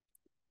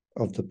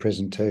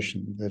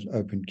presentation, that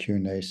open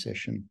Q&A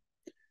session.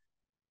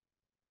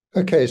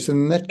 Okay, so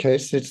in that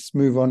case, let's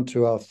move on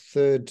to our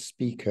third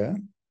speaker.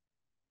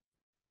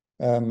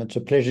 It's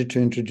a pleasure to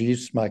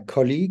introduce my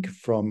colleague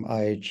from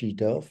IHE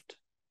Delft,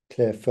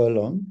 Claire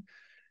Furlong.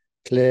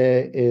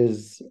 Claire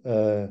is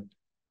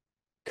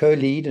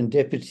co-lead and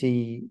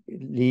deputy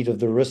lead of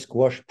the Risk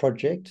WASH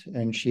project,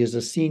 and she is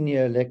a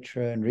senior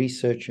lecturer and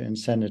researcher in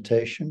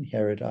sanitation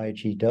here at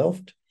IHE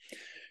Delft.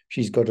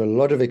 She's got a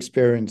lot of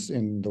experience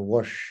in the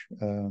WASH,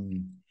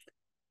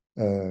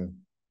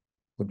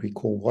 what we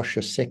call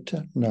WASH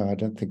sector. No, I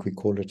don't think we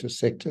call it a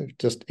sector,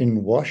 just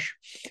in WASH.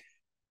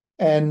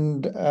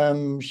 And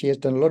she has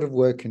done a lot of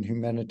work in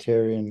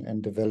humanitarian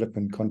and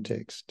development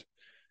context.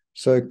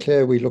 So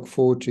Claire, we look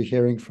forward to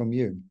hearing from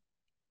you.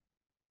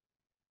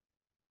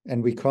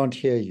 And we can't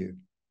hear you.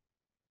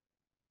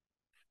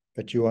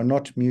 But you are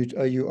not mute.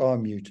 Oh, you are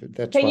muted.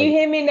 That's Can you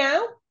hear me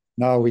now?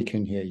 Now we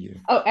can hear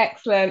you. Oh,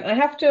 excellent. I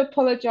have to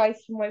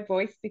apologize for my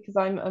voice because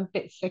I'm a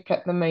bit sick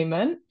at the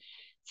moment.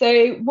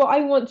 So what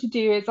I want to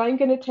do is I'm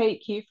going to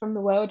take you from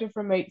the world of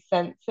remote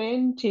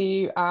sensing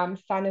to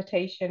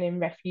sanitation in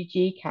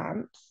refugee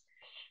camps.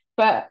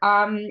 But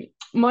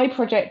my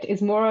project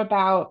is more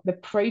about the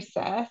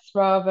process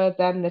rather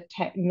than the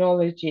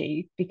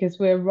technology, because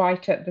we're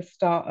right at the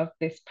start of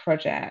this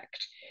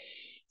project.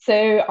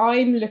 So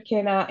I'm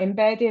looking at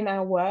embedding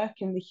our work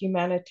in the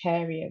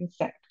humanitarian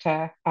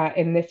sector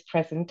in this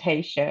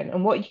presentation.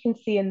 And what you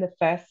can see in the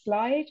first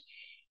slide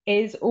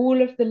is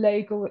all of the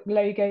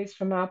logos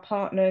from our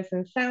partners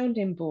and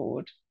sounding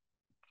board.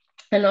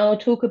 And I'll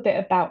talk a bit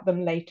about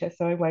them later,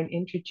 so I won't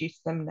introduce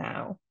them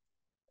now.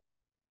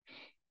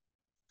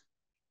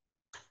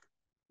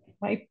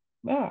 My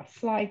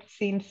slide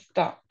seems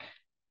stuck.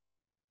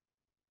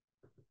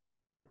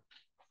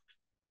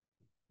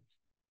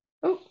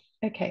 Oh,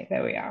 okay,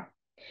 there we are.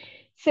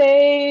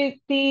 So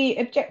the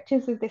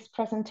objectives of this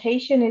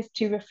presentation is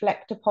to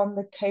reflect upon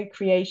the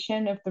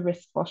co-creation of the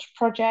Risk WASH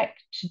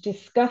project, to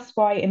discuss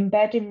why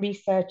embedding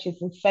research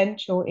is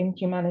essential in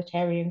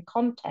humanitarian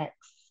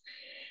contexts,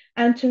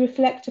 and to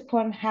reflect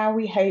upon how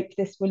we hope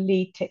this will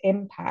lead to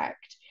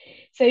impact.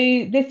 So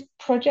this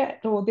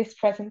project or this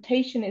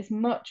presentation is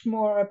much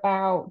more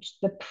about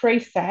the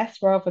process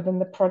rather than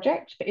the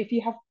project. But if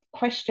you have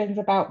questions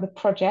about the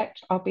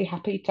project, I'll be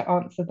happy to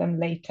answer them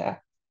later.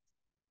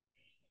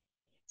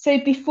 So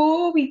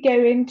before we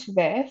go into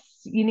this,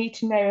 you need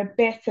to know a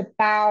bit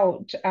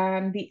about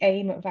the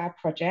aim of our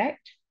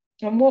project.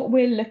 And what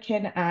we're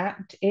looking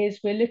at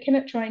is we're looking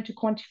at trying to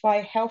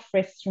quantify health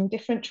risks from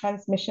different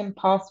transmission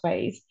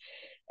pathways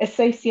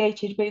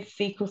associated with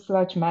fecal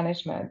sludge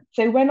management.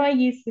 So when I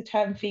use the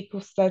term fecal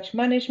sludge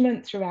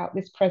management throughout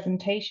this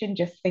presentation,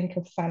 just think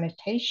of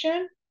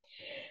sanitation.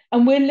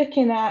 And we're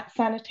looking at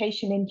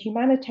sanitation in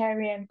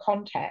humanitarian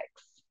contexts.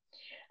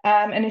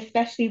 And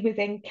especially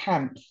within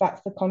camps,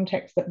 that's the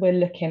context that we're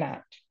looking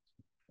at.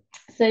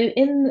 So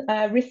in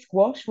Risk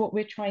WASH, what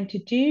we're trying to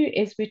do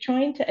is we're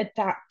trying to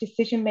adapt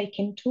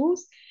decision-making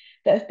tools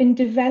that have been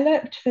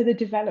developed for the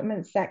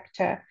development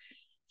sector.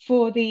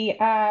 We're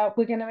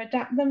going to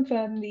adapt them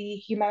from the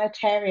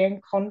humanitarian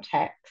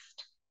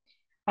context,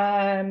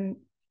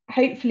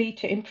 hopefully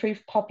to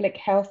improve public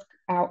health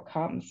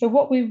outcomes. So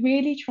what we're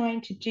really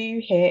trying to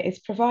do here is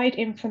provide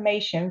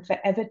information for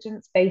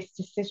evidence-based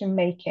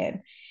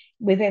decision-making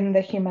within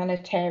the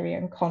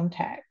humanitarian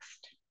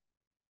context.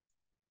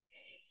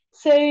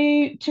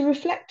 So to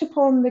reflect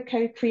upon the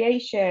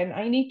co-creation,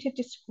 I need to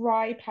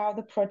describe how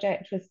the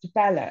project was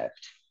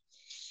developed.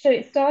 So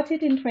it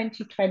started in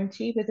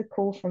 2020 with a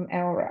call from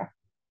ELRA.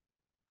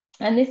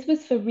 And this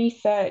was for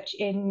research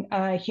in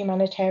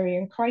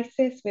humanitarian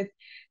crisis with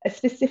a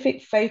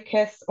specific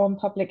focus on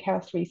public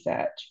health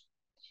research.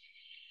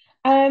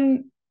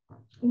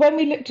 When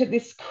we looked at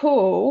this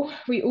call,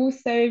 we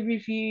also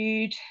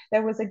reviewed,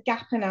 there was a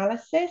gap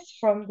analysis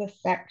from the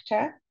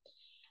sector,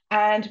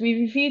 and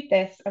we reviewed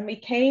this and we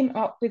came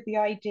up with the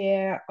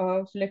idea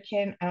of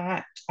looking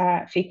at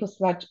fecal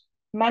sludge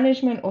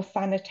management or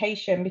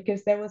sanitation,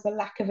 because there was a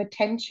lack of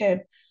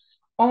attention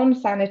on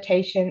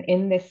sanitation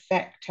in this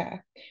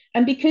sector.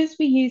 And because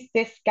we used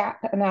this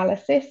gap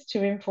analysis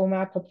to inform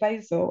our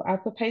proposal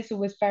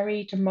was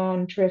very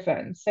demand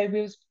driven. So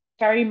we was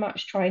very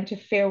much trying to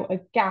fill a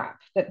gap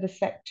that the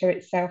sector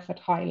itself had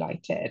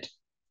highlighted.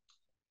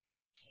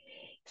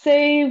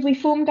 So we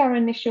formed our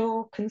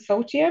initial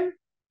consortium.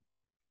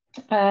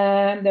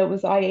 There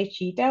was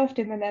IHE Delft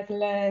in the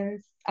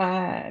Netherlands,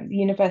 the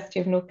University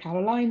of North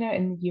Carolina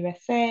in the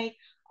USA,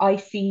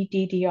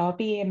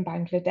 ICDDRB in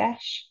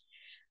Bangladesh.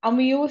 And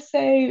we also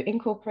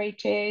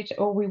incorporated,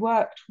 or we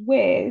worked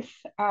with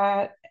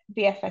the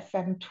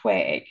FSM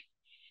TWIG.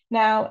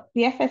 Now,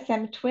 the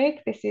FSM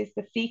TWIG, this is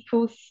the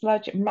Fecal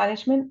Sludge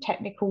Management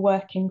Technical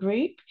Working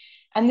Group,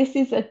 and this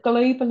is a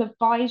global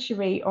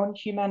advisory on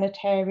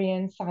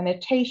humanitarian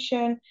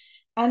sanitation,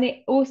 and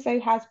it also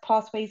has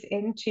pathways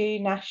into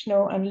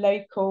national and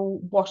local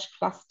WASH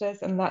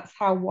clusters, and that's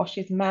how WASH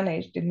is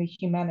managed in the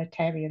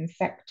humanitarian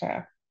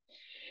sector.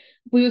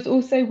 We was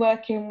also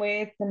working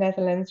with the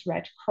Netherlands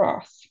Red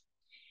Cross.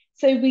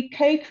 So we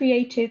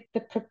co-created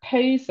the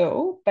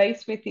proposal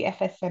both with the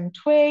FSM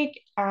TWIG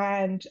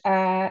and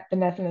the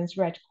Netherlands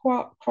Red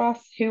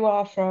Cross, who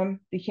are from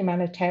the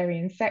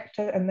humanitarian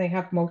sector, and they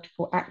have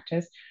multiple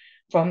actors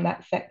from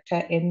that sector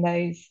in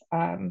those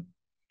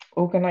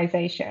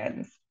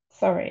organizations.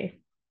 Sorry.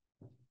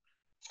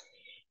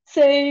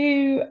 So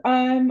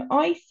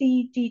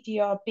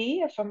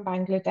ICDDRB are from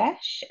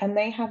Bangladesh, and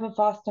they have a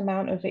vast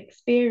amount of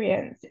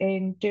experience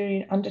in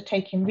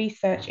undertaking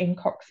research in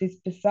Cox's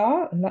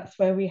Bazar, and that's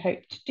where we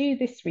hope to do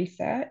this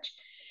research.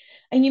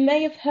 And you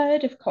may have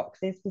heard of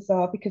Cox's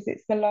Bazar because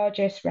it's the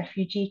largest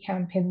refugee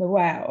camp in the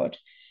world.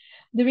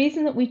 The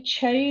reason that we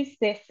chose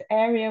this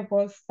area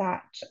was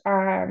that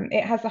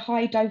it has a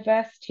high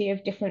diversity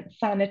of different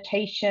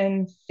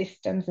sanitation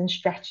systems and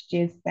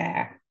strategies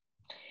there.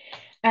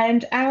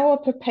 And our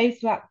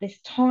proposal at this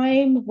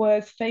time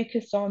was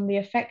focused on the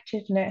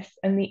effectiveness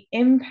and the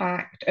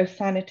impact of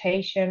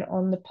sanitation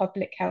on the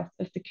public health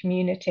of the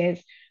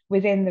communities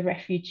within the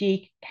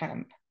refugee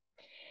camp.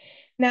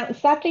 Now,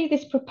 sadly,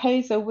 this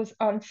proposal was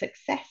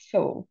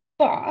unsuccessful,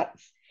 but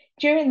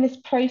during this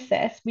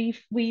process, we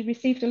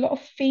received a lot of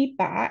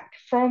feedback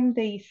from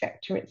the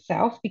sector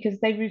itself because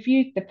they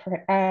reviewed the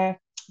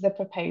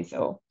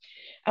proposal,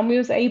 and we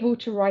was able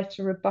to write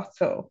a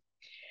rebuttal.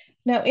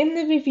 Now, in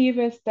the review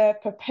of the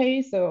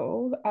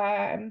proposal,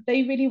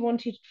 they really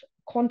wanted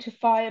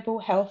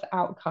quantifiable health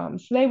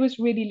outcomes. They was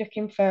really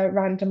looking for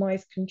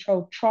randomized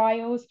controlled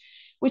trials,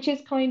 which is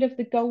kind of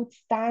the gold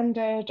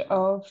standard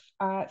of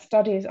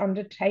studies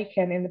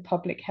undertaken in the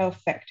public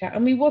health sector.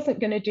 And we wasn't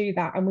going to do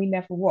that, and we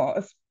never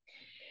was.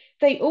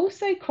 They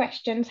also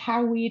questioned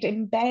how we'd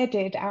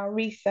embedded our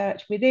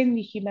research within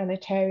the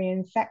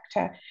humanitarian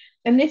sector.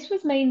 And this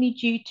was mainly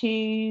due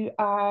to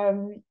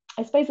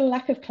I suppose a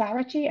lack of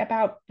clarity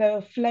about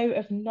the flow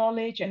of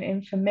knowledge and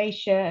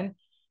information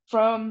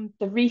from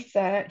the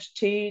research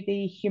to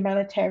the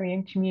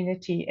humanitarian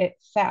community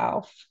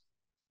itself.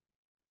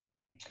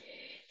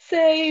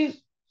 So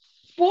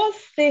was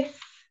this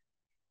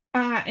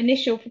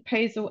initial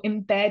proposal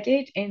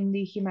embedded in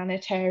the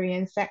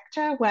humanitarian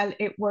sector? Well,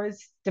 it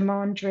was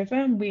demand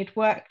driven. We had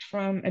worked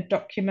from a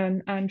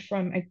document and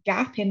from a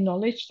gap in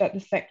knowledge that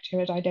the sector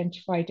had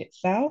identified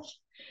itself.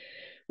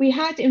 We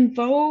had been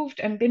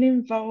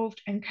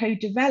involved and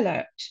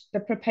co-developed the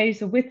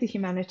proposal with the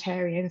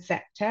humanitarian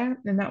sector,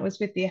 and that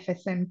was with the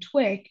FSM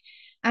TWIG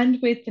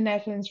and with the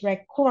Netherlands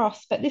Red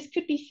Cross, but this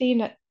could be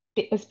seen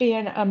as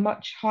being a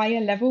much higher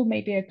level,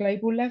 maybe a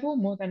global level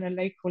more than a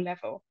local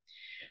level.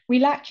 We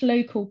lacked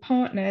local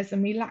partners,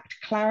 and we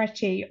lacked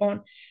clarity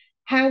on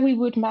how we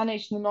would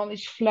manage the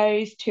knowledge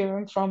flows to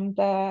and from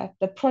the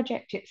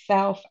project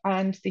itself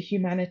and the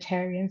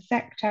humanitarian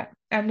sector,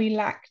 and we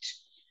lacked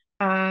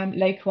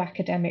local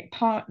academic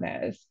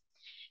partners.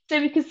 So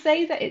we could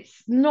say that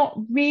it's not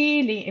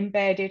really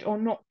embedded or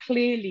not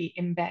clearly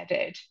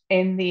embedded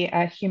in the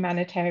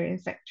humanitarian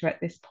sector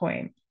at this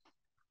point.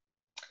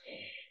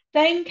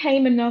 Then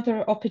came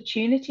another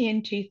opportunity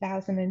in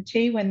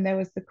 2002 when there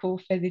was the call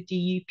for the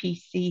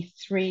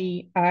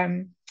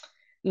DUPC3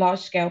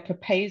 large-scale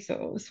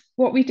proposals.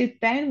 What we did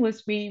then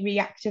was we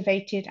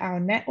reactivated our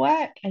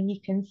network, and you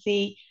can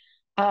see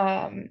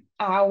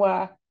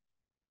our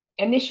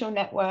initial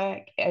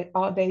network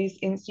are those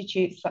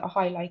institutes that are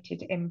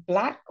highlighted in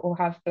black or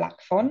have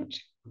black font.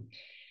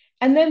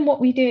 And then what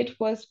we did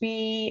was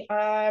we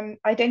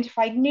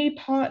identified new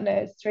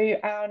partners through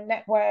our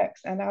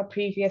networks and our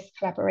previous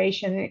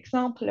collaboration. An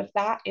example of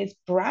that is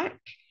BRAC.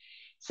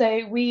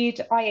 So we'd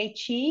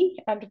IHE,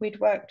 and we'd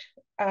worked,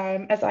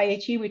 as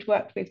IHE, we'd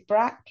worked with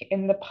BRAC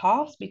in the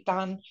past. We'd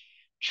done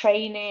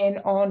training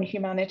on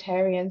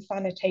humanitarian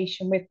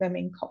sanitation with them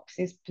in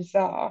Cox's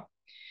Bazar.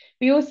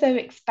 We also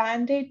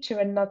expanded to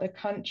another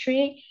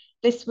country.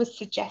 This was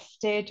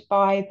suggested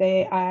by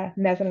the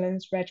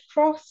Netherlands Red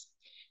Cross.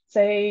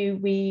 So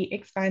we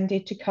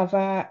expanded to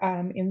cover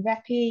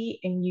Mvepi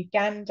in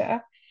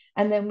Uganda,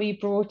 and then we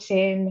brought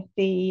in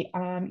the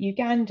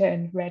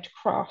Ugandan Red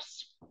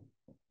Cross.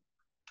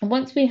 And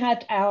once we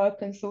had our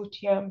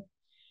consortium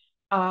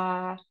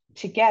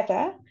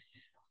together,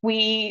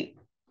 we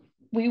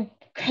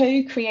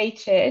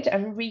co-created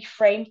and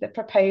reframed the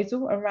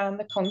proposal around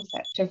the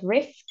concept of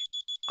risk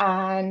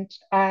and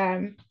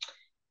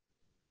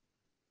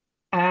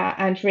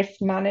risk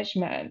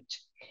management.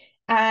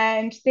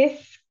 And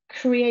this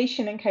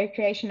creation and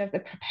co-creation of the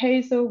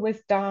proposal was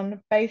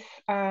done both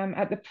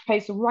at the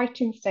proposal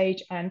writing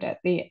stage and at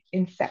the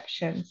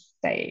inception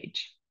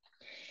stage.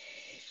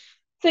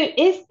 So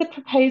is the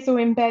proposal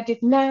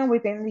embedded now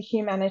within the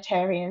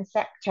humanitarian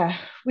sector?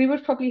 We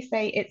would probably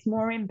say it's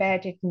more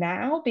embedded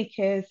now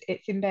because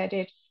it's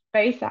embedded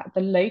both at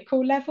the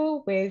local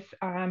level with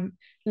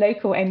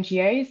local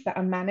NGOs that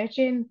are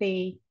managing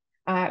the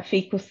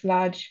fecal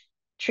sludge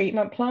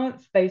treatment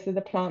plants. Those are the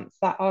plants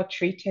that are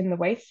treating the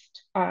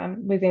waste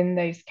within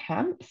those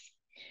camps.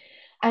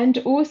 And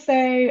also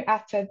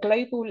at a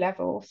global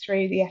level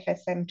through the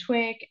FSM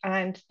Twig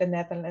and the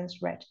Netherlands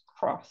Red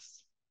Cross.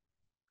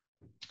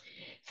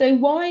 So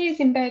why is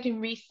embedding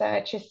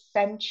research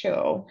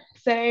essential?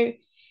 So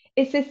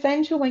it's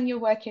essential when you're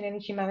working in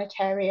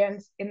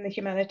the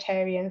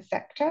humanitarian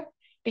sector,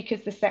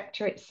 because the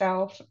sector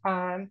itself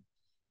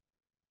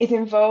is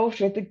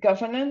involved with the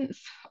governance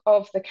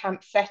of the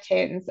camp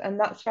settings, and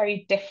that's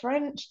very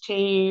different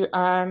to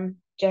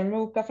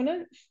general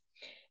governance.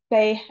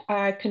 They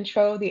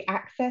control the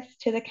access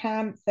to the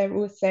camps. They're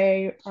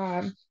also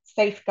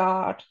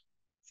safeguard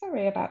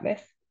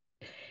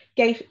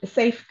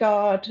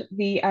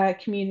the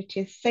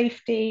community's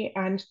safety,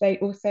 and they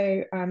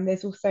also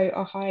there's also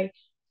a high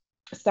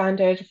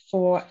standard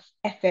for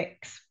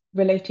ethics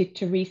related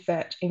to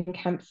research in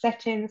camp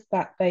settings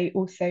that they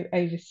also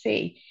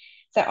oversee.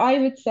 So I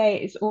would say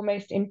it's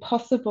almost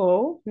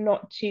impossible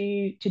not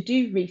to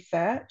do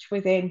research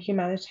within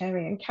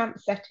humanitarian camp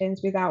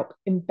settings without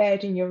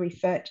embedding your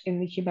research in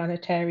the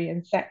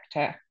humanitarian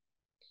sector.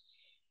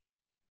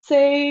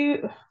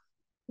 So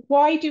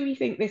why do we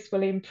think this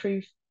will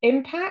improve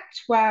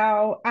impact?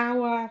 Well,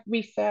 our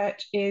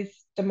research is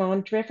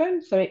demand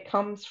driven, so it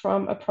comes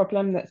from a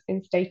problem that's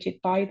been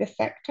stated by the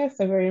sector,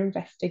 so we're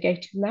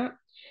investigating that.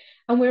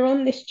 And we're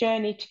on this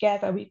journey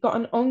together. We've got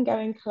an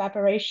ongoing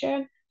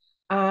collaboration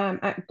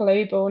at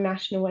global,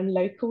 national and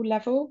local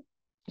level.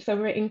 So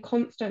we're in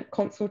constant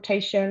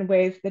consultation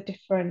with the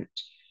different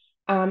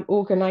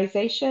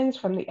organisations,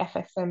 from the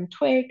FSM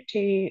Twig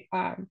to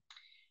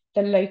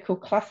the local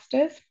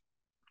clusters.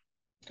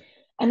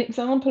 An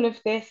example of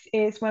this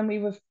is when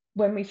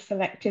we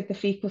selected the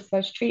fecal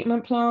sludge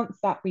treatment plants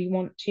that we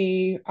want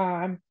to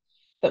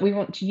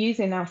use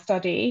in our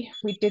study.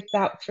 We did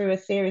that through a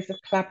series of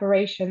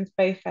collaborations,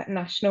 both at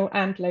national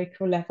and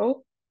local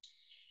level.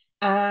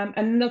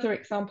 Another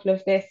example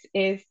of this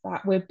is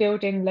that we're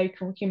building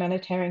local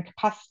humanitarian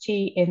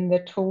capacity in the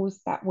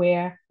tools that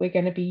we're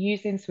going to be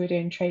using. So we're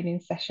doing training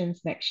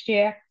sessions next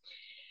year.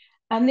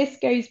 And this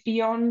goes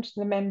beyond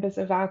the members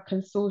of our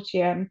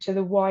consortium to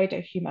the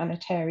wider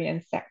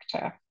humanitarian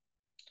sector.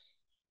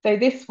 So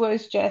this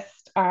was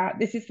just,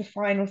 this is the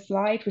final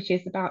slide, which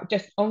is about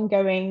just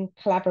ongoing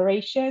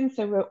collaboration.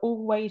 So we're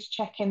always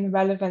checking the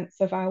relevance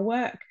of our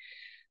work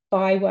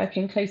by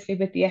working closely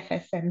with the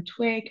FSM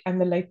Twig and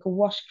the local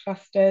WASH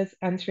clusters,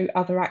 and through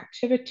other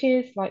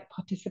activities like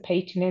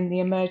participating in the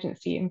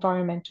Emergency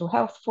Environmental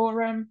Health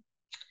Forum.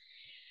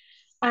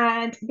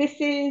 And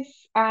this is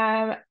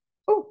our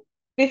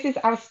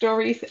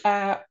stories.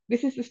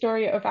 This is the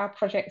story of our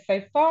project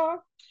so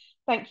far.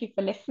 Thank you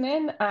for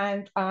listening,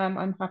 and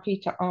I'm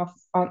happy to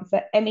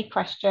answer any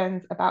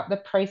questions about the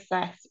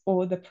process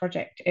or the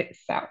project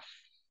itself.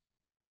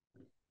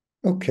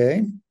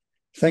 Okay,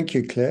 thank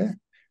you, Claire.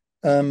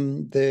 I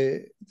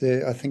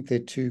think there are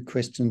two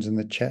questions in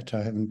the chat.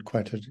 I haven't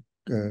quite had,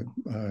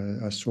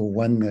 I saw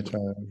one that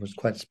was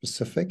quite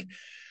specific.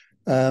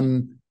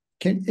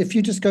 If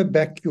you just go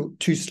back your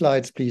 2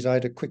 slides, please. I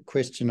had a quick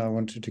question I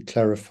wanted to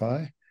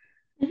clarify.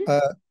 Mm-hmm.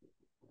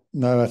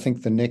 No, I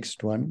think the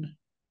next one.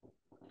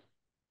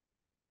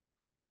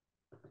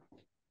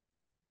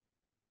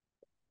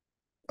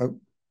 Oh,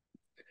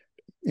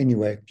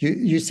 anyway,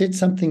 you said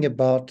something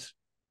about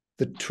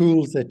the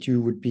tools that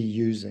you would be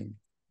using.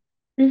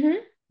 Mm-hmm.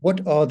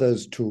 What are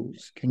those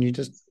tools? Can you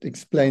just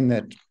explain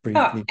that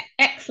briefly? Oh,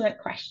 excellent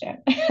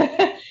question.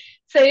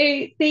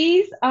 So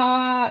these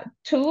are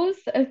tools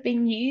that have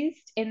been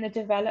used in the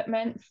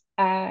development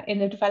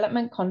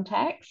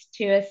context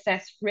to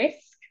assess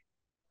risk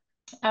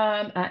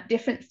at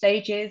different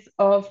stages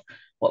of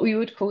what we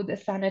would call the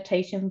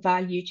sanitation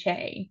value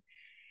chain.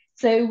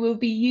 So we'll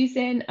be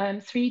using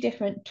 3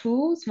 different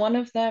tools. One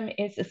of them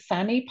is a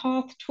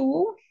SaniPath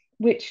tool,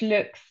 which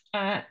looks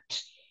at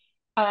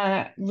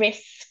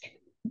risk.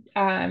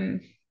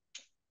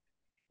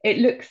 It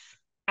looks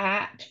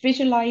at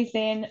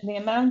visualizing the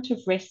amount of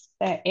risk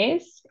there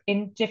is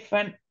in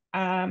different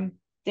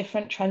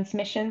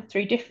transmission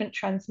through different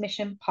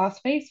transmission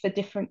pathways for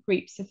different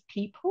groups of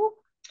people.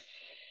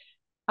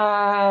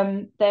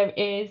 There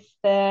is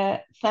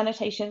the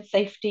sanitation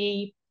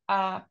safety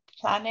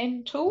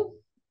planning tool,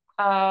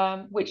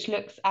 which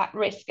looks at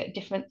risk at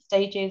different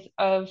stages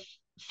of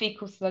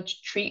fecal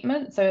sludge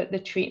treatment, so at the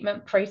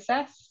treatment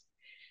process.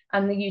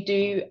 And then you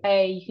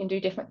can do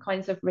different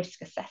kinds of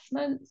risk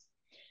assessments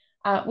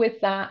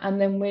with that.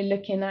 And then we're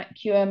looking at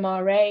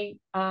QMRA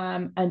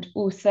and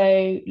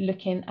also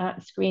looking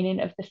at screening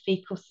of the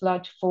fecal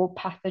sludge for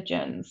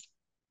pathogens.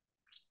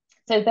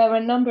 So there are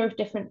a number of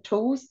different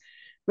tools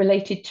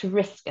related to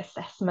risk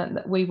assessment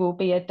that we will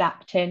be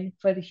adapting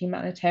for the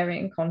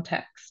humanitarian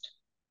context.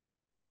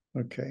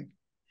 Okay.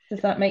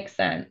 Does that make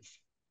sense?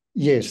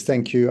 Yes,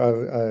 thank you.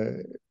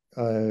 I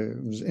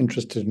was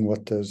interested in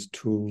what those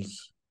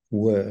tools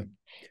were.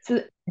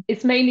 So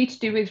it's mainly to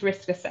do with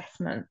risk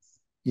assessments.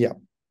 Yeah.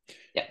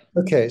 Yeah.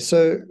 Okay,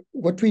 so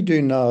what we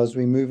do now is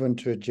we move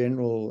into a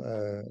general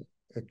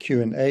a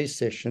Q&A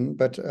session,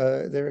 but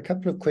there are a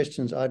couple of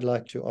questions I'd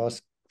like to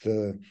ask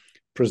the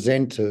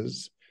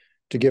presenters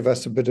to give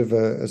us a bit of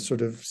a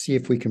sort of see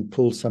if we can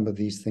pull some of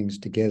these things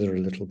together a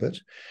little bit.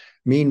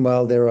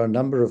 Meanwhile, there are a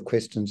number of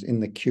questions in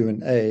the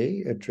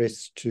Q&A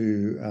addressed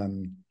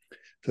to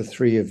the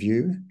 3 of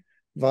you.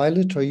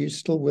 Violet, are you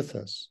still with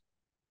us?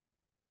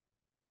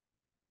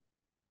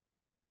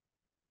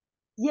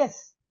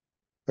 Yes.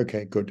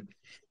 Okay, good.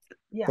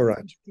 Yeah. All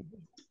right.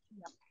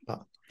 Yeah.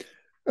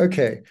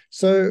 Okay,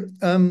 so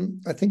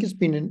I think it's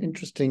been an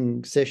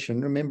interesting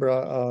session. Remember,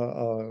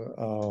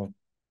 our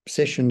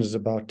session is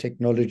about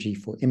technology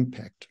for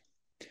impact.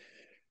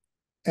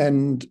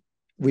 And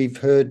we've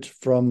heard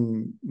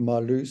from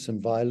Marloes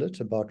and Violet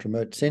about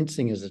remote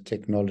sensing as a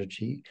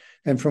technology.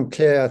 And from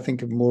Claire, I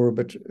think more a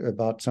bit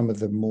about some of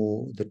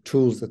the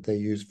tools that they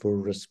use for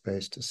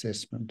risk-based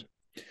assessment.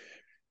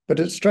 But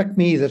it struck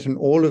me that in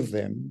all of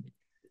them,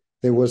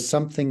 there was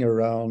something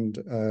around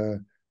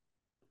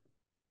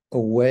a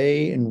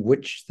way in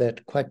which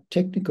that quite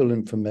technical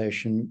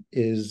information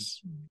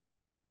is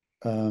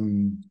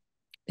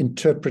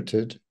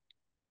interpreted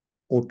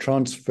or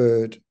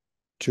transferred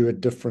to a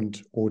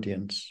different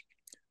audience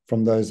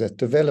from those that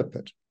develop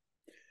it.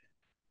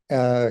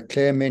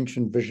 Claire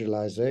mentioned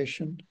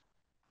visualization.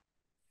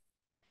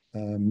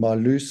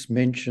 Marloes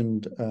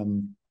mentioned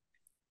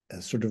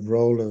a sort of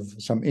role of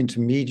some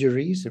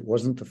intermediaries. It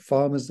wasn't the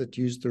farmers that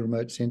used the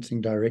remote sensing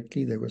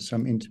directly. There was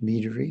some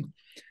intermediary.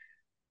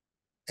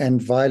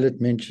 And Violet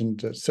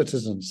mentioned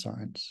citizen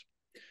science.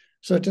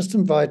 So I just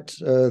invite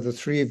the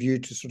 3 of you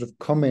to sort of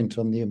comment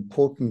on the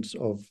importance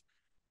of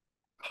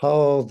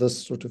how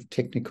this sort of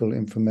technical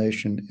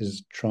information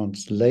is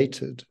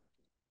translated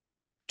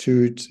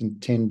to its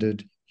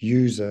intended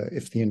user,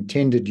 if the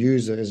intended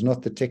user is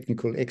not the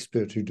technical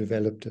expert who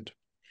developed it.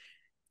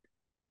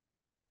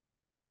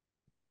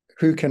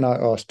 Who can I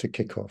ask to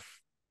kick off?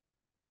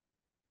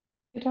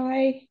 Could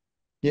I?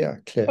 Yeah,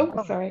 Claire.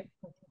 Oh, sorry.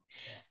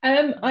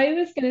 I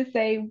was going to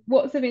say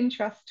what's of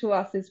interest to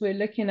us is we're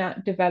looking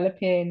at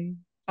developing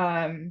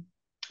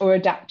or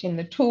adapting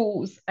the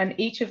tools, and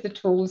each of the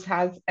tools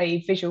has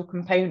a visual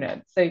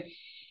component. So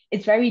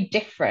it's very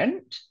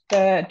different,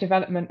 the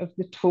development of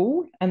the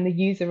tool and the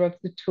user of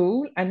the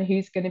tool and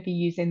who's going to be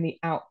using the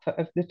output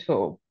of the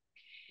tool.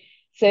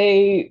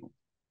 So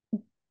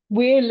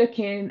we're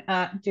looking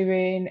at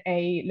having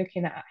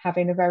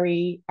a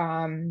very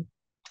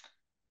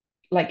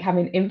like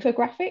having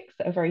infographics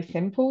that are very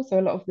simple. So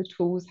a lot of the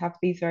tools have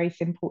these very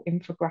simple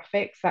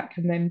infographics that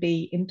can then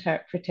be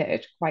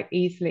interpreted quite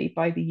easily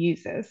by the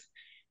users.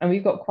 And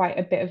we've got quite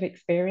a bit of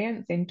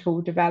experience in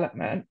tool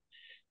development.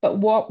 But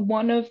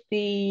one of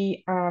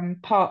the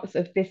parts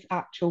of this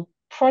actual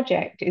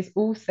project is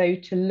also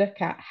to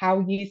look at how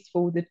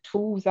useful the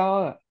tools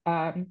are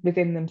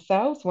within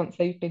themselves once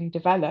they've been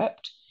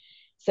developed.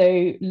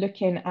 So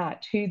looking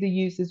at who the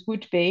users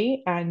would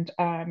be and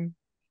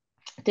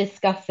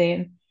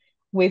discussing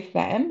with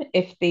them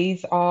if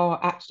these are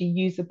actually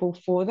usable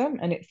for them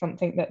and it's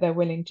something that they're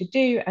willing to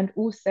do, and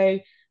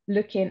also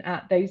looking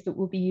at those that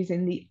will be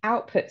using the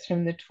outputs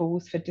from the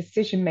tools for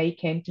decision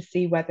making to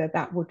see whether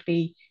that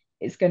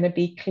it's going to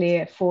be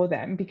clear for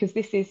them, because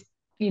this is,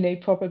 you know,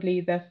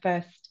 probably the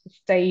first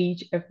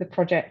stage of the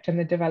project and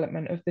the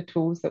development of the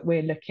tools that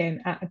we're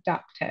looking at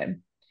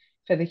adapting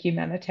for the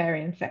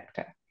humanitarian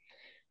sector.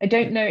 I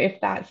don't know if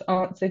that's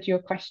answered your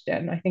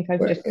question. I think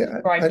I've just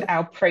described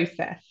our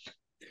process.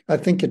 I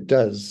think it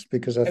does,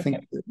 because I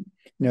think, you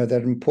know,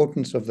 that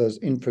importance of those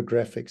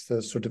infographics,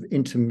 those sort of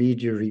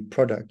intermediary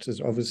products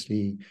is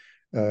obviously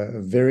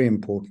very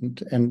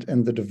important, and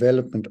the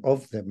development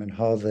of them and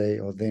how they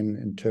are then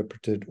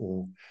interpreted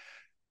or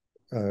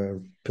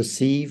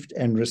perceived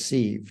and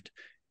received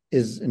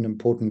is an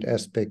important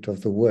aspect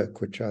of the work,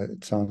 which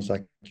it sounds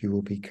like you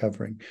will be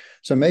covering.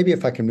 So maybe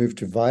if I can move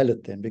to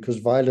Violet then, because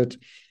Violet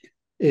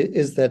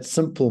is that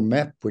simple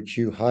map which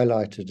you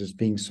highlighted as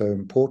being so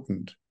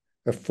important,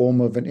 a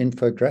form of an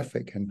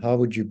infographic, and how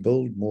would you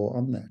build more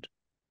on that?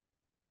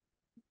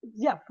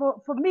 Yeah,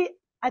 for me,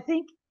 I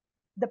think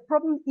the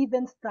problem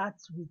even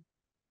starts with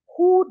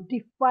who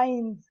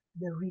defines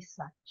the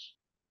research.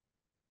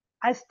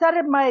 I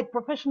started my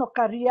professional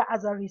career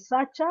as a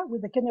researcher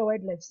with the Kenya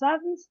Wildlife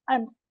Service,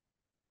 and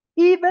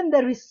even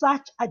the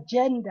research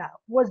agenda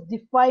was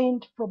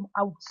defined from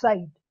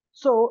outside.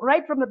 So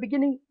right from the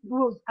beginning, there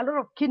was a lot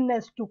of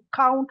keenness to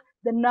count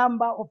the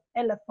number of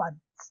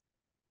elephants.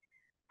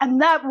 And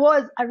that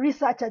was a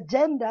research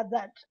agenda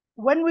that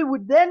when we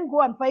would then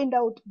go and find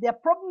out there are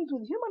problems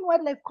with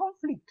human-wildlife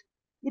conflict,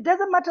 it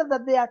doesn't matter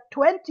that there are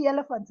 20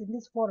 elephants in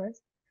this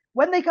forest.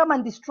 When they come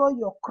and destroy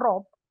your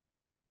crop,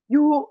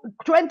 you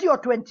 20 or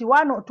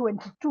 21 or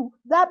 22,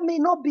 that may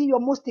not be your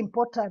most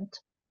important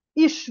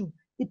issue.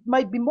 It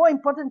might be more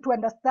important to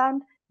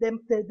understand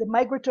the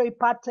migratory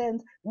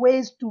patterns,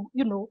 ways to,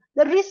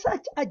 the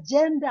research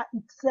agenda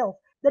itself,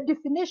 the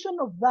definition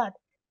of that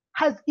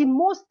has in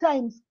most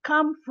times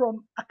come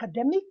from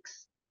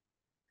academics.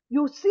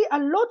 You see a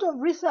lot of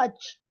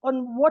research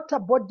on water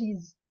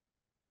bodies,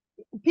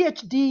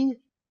 PhD,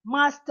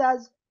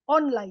 masters,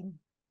 online.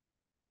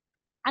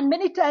 And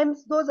many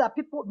times those are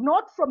people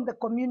not from the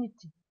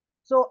community.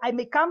 So I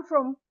may come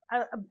from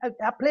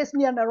a place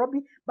near Nairobi,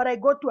 but I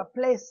go to a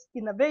place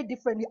in a very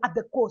different, at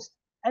the coast,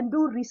 and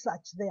do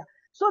research there.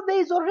 So there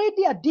is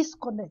already a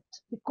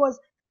disconnect because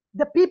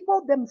the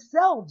people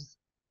themselves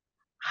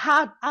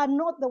are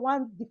not the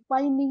ones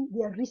defining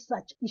their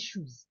research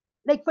issues.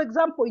 Like, for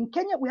example, in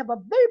Kenya, we have a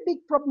very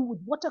big problem with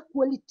water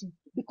quality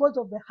because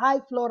of the high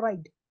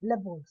fluoride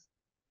levels.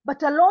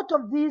 But a lot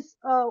of these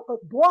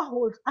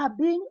boreholes are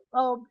being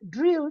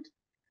drilled,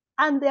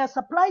 and they are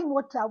supplying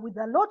water with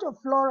a lot of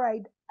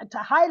fluoride at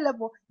a high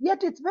level,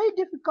 yet it's very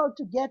difficult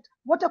to get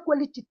water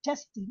quality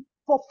testing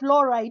for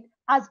fluoride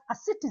as a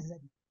citizen.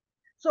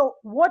 So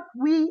what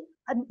we,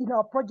 in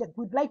our project,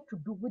 would like to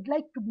do, we'd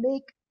like to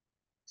make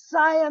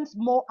science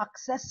more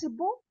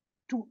accessible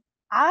to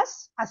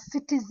us as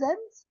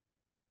citizens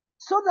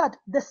so that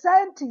the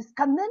scientists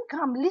can then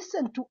come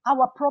listen to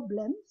our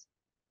problems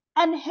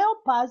and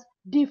help us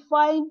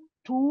define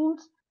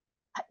tools,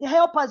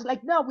 help us.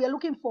 Like now we are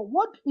looking for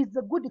what is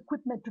the good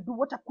equipment to do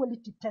water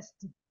quality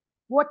testing.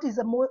 What is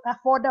a more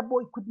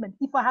affordable equipment?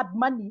 If I had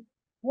money,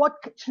 what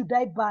should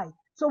I buy?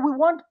 So we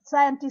want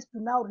scientists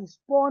to now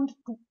respond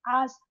to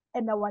us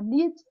and our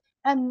needs,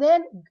 and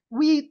then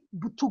we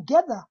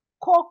together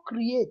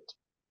co-create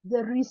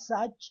the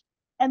research,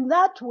 and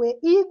that way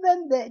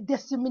even the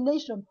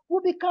dissemination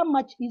will become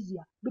much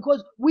easier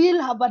because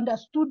we'll have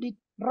understood it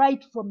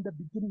right from the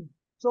beginning.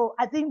 So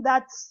I think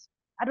that's,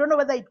 I don't know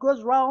whether it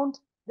goes round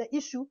the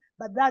issue,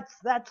 but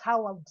that's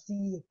how I would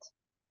see it.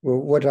 Well,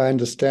 what I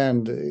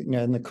understand,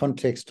 in the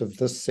context of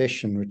this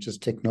session, which is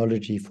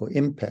technology for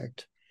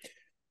impact,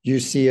 you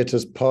see it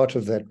as part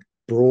of that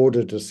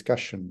broader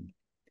discussion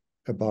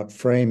about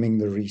framing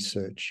the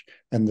research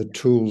and the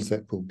tools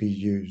that will be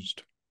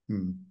used.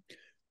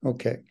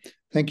 Okay,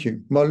 thank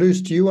you.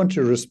 Marloes, do you want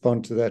to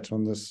respond to that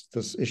on this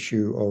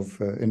issue of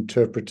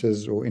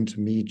interpreters or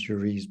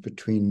intermediaries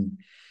between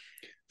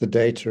the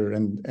data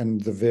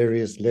and the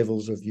various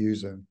levels of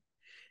user?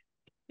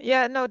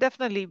 Yeah, no,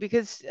 definitely,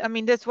 because I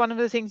mean that's one of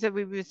the things that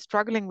we were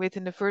struggling with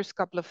in the first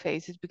couple of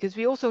phases, because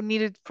we also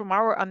needed, from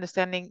our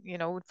understanding,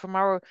 from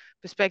our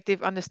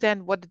perspective,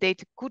 understand what the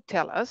data could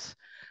tell us,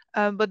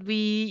 but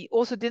we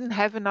also didn't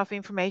have enough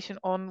information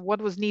on what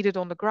was needed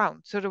on the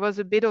ground. So there was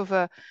a bit of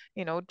a,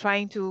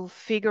 trying to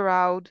figure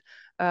out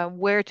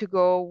where to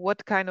go,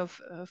 what kind of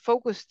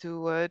focus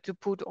to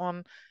put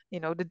on,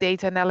 the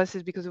data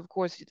analysis, because of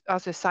course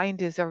us as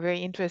scientists are very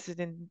interested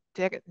in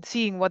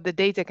seeing what the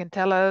data can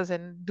tell us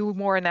and do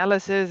more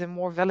analysis and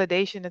more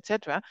validation,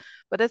 etc.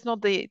 But that's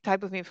not the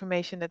type of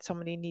information that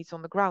somebody needs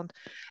on the ground.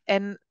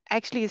 And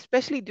actually,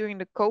 especially during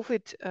the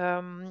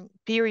COVID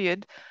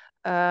period,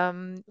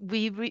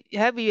 we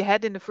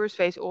had in the first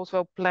phase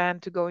also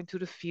planned to go into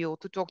the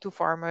field to talk to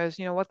farmers,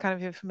 what kind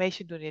of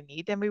information do they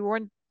need, and we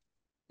weren't,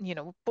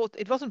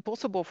 it wasn't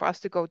possible for us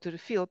to go to the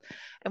field,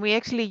 and we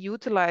actually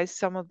utilized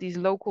some of these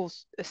local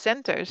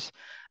centers,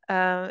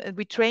 and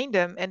we trained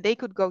them and they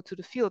could go to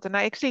the field. And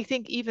I actually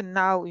think even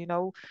now,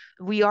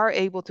 we are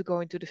able to go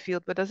into the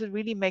field, but does it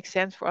really make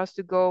sense for us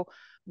to go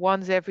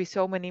once every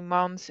so many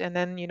months and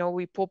then,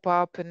 we pop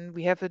up and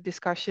we have a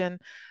discussion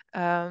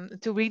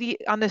to really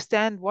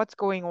understand what's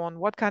going on,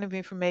 what kind of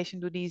information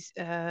do these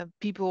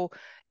people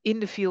in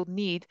the field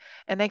need?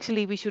 And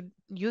actually we should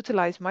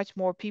utilize much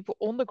more people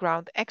on the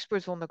ground,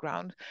 experts on the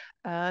ground,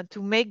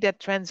 to make that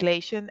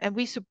translation, and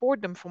we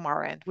support them from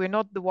our end. We're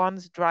not the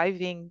ones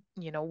driving,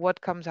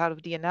 what comes out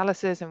of the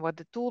analysis and what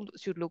the tool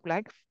should look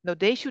like. No,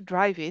 they should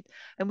drive it,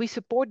 and we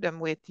support them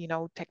with,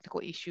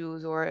 technical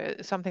issues or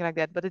something like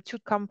that. But it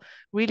should come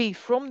really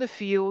from the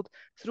field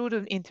through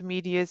the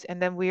intermediates,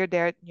 and then we're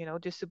there,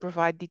 just to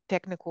provide the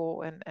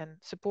technical and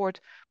support,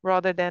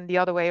 rather than the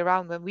other way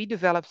around. When we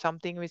develop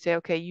something, we say,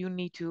 okay, you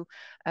need to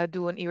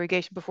do an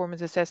irrigation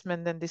performance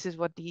assessment, and this is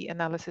what the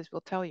analysis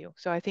will tell you.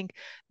 So I think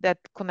that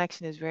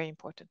connection is very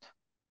important.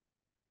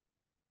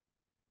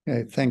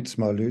 Okay, thanks,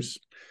 Marloes.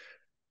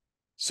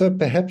 So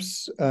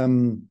perhaps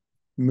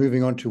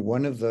moving on to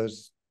one of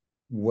those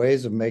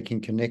ways of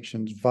making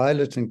connections,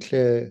 Violet and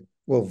Claire,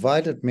 well,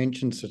 Violet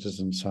mentioned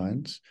citizen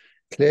science.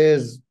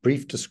 Claire's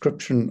brief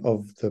description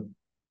of the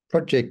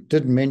project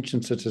did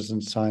mention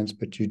citizen science,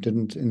 but you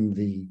didn't in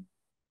the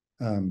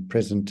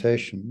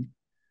presentation.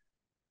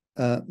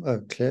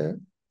 Oh, Claire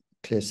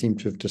seemed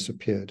to have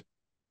disappeared.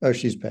 Oh,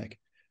 she's back.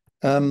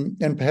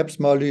 And perhaps,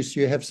 Marloes,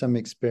 you have some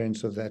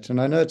experience of that.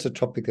 And I know it's a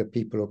topic that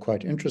people are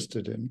quite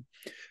interested in.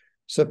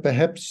 So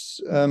perhaps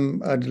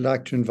I'd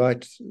like to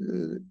invite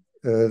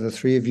the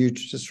three of you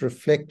to just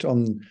reflect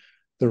on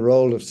the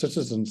role of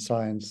citizen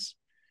science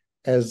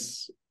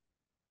as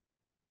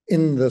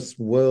in this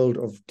world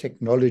of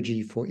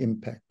technology for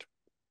impact,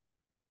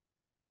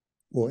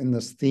 or in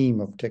this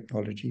theme of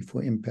technology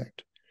for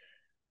impact.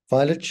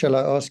 Violet, shall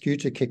I ask you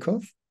to kick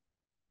off?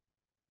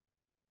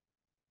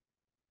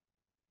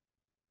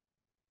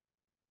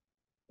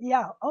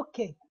 Yeah,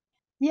 okay.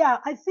 Yeah,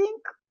 I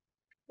think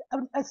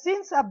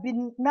since I've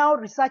been now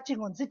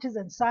researching on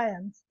citizen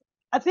science,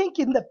 I think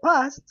in the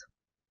past,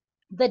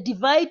 the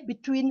divide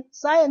between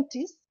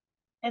scientists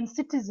and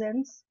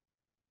citizens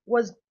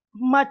was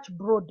much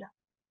broader.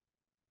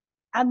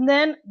 And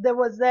then there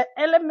was the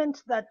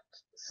element that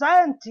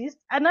scientists,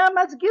 and I'm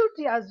as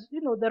guilty as,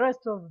 the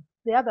rest of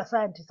the other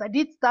scientists. I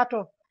did start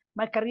off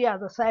my career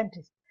as a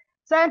scientist.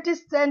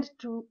 Scientists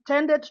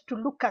tended to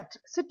look at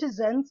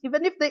citizens,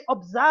 even if they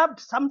observed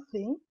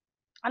something,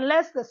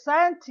 unless the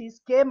scientists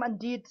came and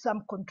did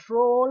some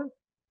control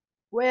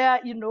where,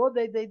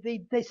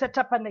 they set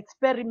up an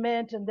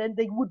experiment, and then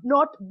they would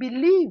not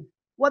believe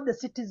what the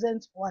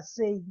citizens were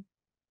saying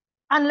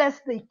unless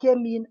they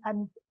came in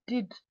and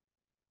did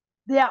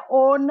their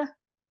own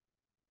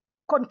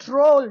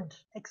controlled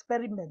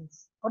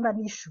experiments on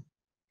an issue.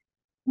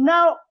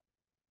 Now,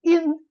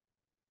 since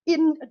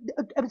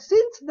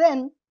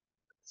then,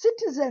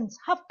 citizens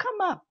have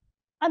come up,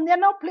 and they're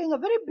now playing a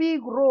very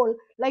big role.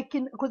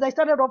 Because I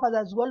started off as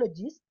a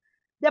zoologist,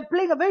 they're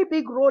playing a very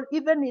big role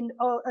even in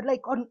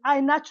like on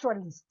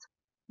iNaturalist.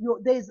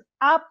 There's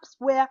apps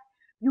where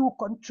you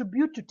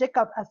contribute to take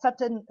out a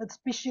certain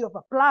species of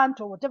a plant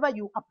or whatever,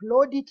 you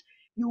upload it,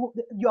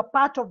 you're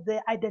part of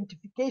the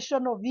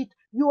identification of it,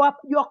 you are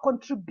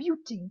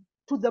contributing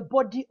to the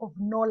body of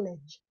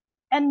knowledge.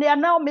 And there are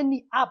now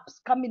many apps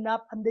coming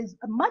up, and there's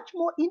much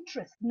more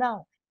interest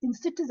now in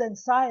citizen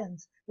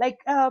science. Like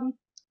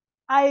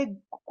I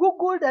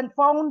Googled and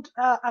found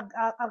a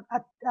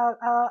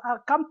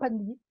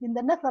company in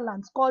the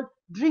Netherlands called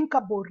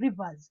Drinkable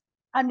Rivers.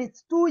 And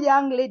it's two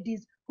young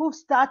ladies who've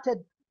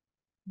started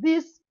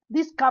this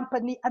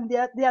company, and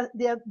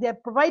they're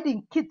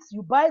providing kits.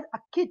 You buy a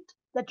kit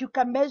that you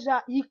can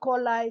measure E.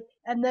 coli,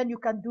 and then you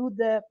can do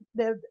the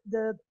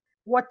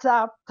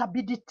water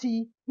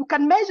turbidity. You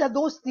can measure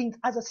those things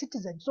as a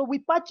citizen. So we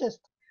purchased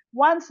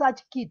one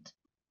such kit.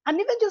 And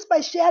even just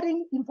by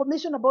sharing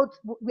information about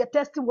we're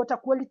testing water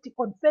quality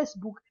on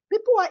Facebook,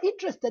 people are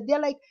interested. They're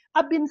like,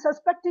 I've been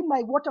suspecting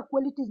my water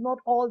quality is not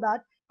all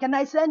that. Can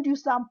I send you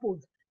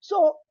samples?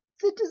 So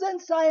citizen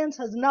science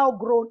has now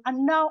grown,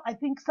 and now I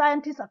think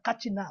scientists are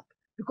catching up,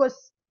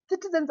 because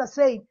citizens are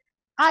saying,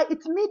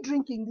 it's me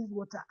drinking this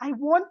water. I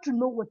want to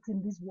know what's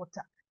in this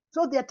water.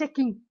 So they're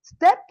taking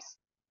steps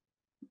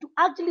to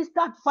actually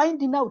start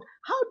finding out,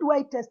 how do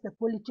I test the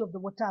quality of the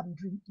water I'm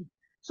drinking?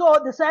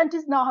 So the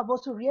scientists now have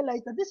also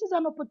realized that this is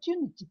an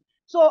opportunity.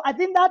 So I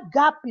think that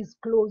gap is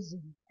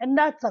closing, and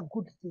that's a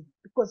good thing,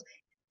 because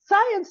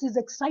science is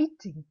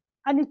exciting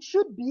and it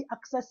should be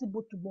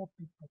accessible to more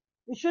people.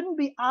 It shouldn't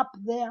be up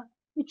there.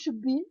 It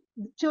should be,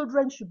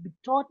 children should be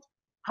taught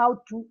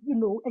how to,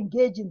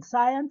 engage in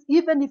science,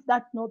 even if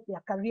that's not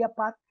their career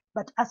path,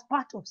 but as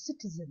part of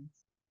citizens.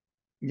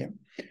 Yeah.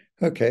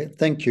 Okay,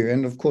 thank you.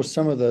 And of course,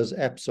 some of those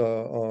apps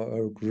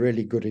are a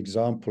really good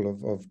example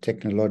of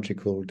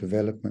technological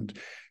development.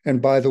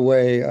 And by the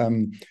way,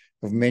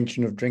 of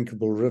mention of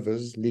Drinkable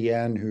Rivers,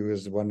 Leanne, who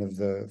is one of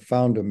the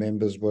founder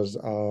members, was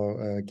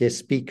our guest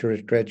speaker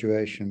at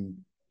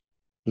graduation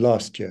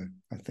last year,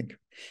 I think.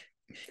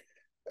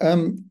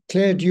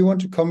 Claire, do you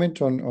want to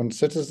comment on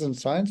citizen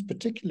science,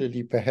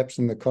 particularly perhaps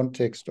in the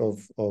context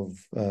of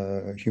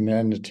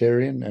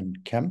humanitarian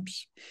and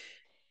camps?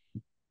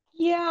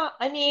 Yeah,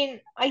 I mean,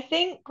 I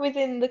think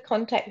within the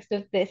context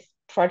of this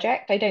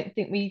project, I don't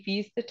think we've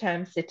used the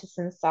term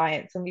citizen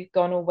science, and we've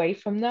gone away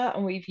from that,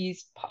 and we've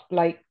used,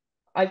 like,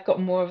 I've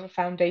got more of a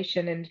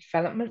foundation in the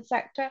development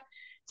sector.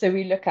 So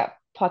we look at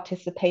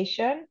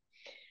participation.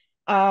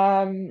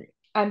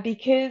 And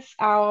because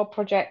our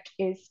project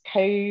is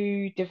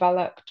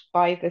co-developed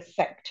by the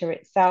sector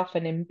itself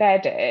and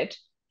embedded,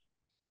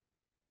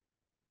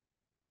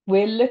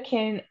 we're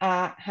looking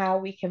at how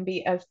we can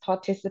be as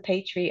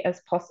participatory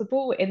as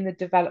possible in the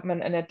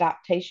development and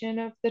adaptation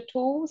of the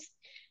tools.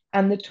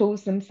 And the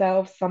tools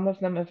themselves, some of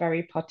them are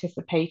very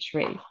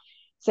participatory.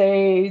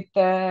 So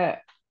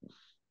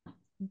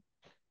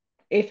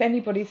if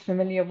anybody's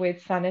familiar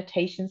with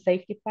sanitation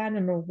safety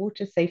planning or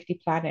water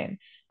safety planning,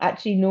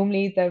 actually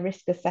normally the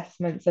risk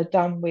assessments are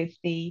done with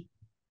the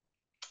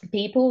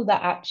people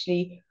that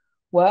actually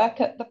work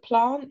at the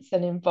plants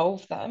and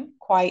involve them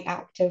quite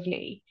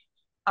actively.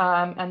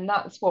 And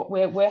that's what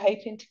we're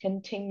hoping to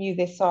continue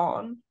this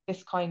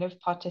kind of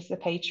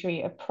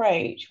participatory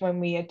approach when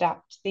we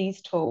adapt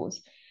these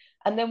tools.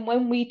 And then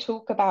when we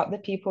talk about the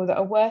people that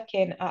are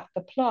working at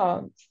the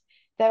plants,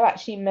 they're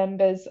actually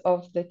members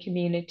of the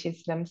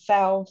communities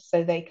themselves.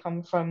 So they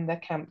come from the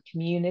camp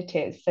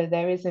communities. So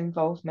there is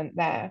involvement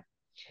there.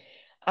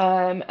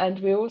 And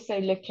we're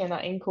also looking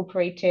at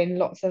incorporating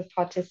lots of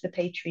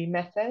participatory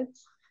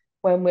methods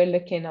when we're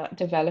looking at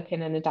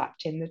developing and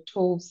adapting the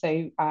tools.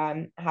 So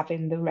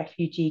having the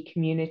refugee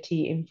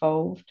community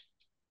involved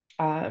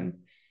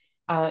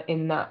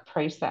in that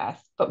process.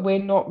 But we're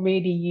not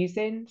really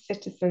using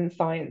citizen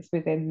science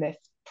within this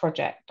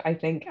project, I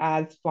think,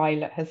 as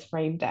Violet has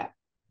framed it.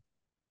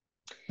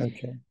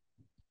 Okay.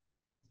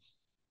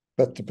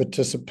 But the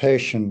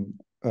participation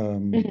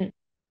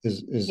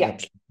is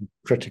absolutely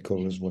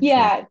critical, is what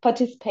you're...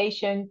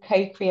 Participation,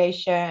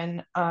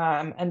 co-creation,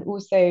 and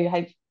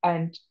also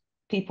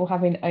people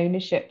having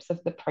ownerships of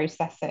the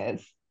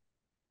processes.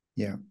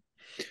 Yeah.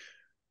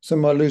 So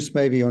Marloes,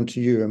 maybe on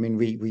to you. I mean,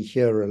 we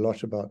hear a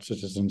lot about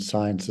citizen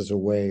science as a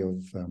way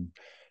of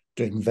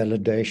doing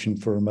validation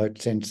for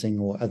remote sensing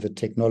or other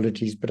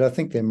technologies, but I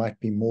think there might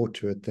be more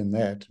to it than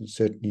that, and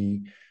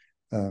certainly,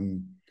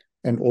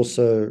 and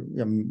also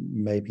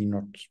maybe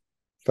not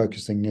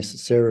focusing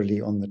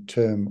necessarily on the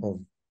term of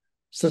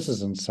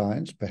citizen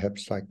science,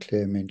 perhaps like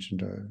Claire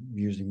mentioned,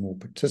 using more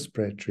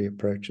participatory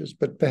approaches,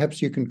 but perhaps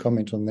you can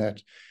comment on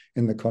that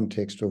in the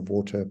context of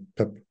water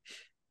PIP.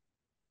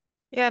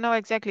 Yeah, no,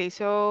 exactly.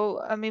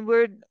 So, I mean,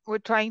 we're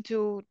trying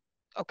to,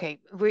 okay,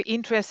 we're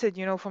interested,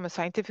 from a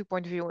scientific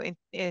point of view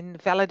in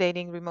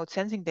validating remote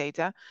sensing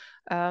data.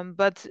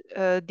 But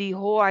the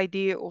whole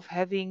idea of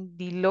having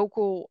the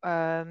local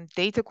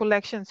data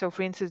collection, so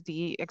for instance,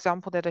 the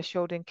example that I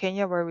showed in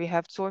Kenya, where we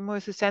have soil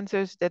moisture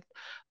sensors that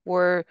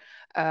were,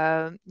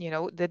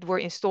 that were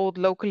installed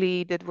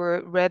locally, that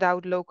were read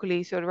out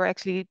locally. So there were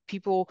actually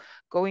people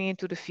going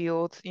into the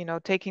field,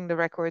 taking the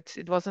records.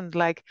 It wasn't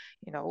like,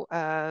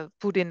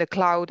 put in the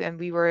cloud and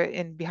we were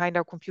behind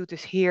our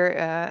computers here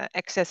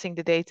accessing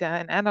the data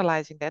and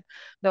analyzing that.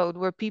 No,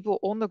 there were people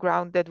on the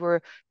ground that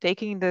were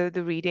taking the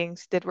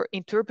readings, that were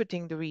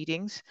interpreting the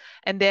readings,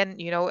 and then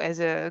as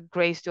a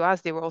grace to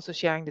us, they were also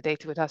sharing the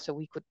data with us, so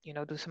we could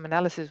do some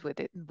analysis with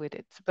it.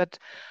 But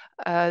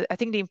I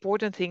think the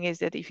important thing is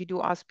that if you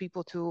do ask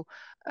people to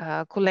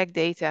collect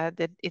data,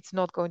 that it's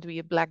not going to be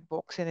a black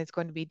box, and it's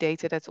going to be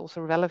data that's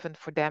also relevant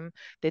for them,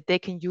 that they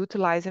can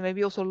utilize and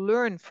maybe also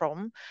learn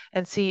from,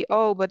 and see,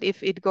 oh, but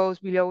if it goes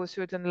below a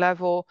certain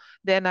level,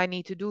 then I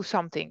need to do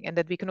something, and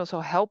that we can also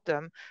help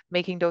them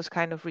making those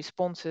kind of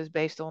responses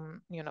based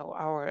on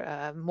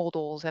our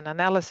models and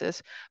analysis,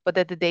 but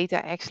that the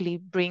data actually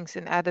brings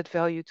an added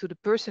value to the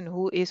person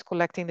who is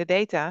collecting the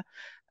data,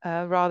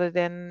 rather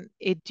than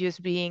it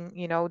just being,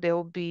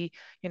 they'll be,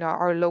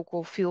 our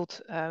local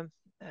field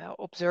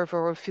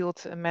observer or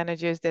field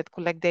managers that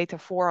collect data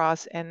for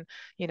us, and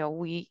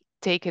we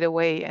take it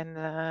away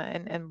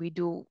and we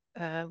do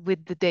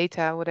with the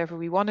data whatever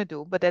we want to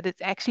do, but that it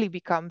actually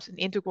becomes an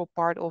integral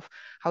part of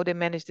how they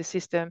manage the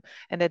system,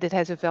 and that it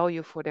has a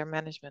value for their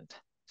management.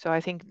 So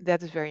I think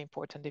that is very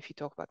important if you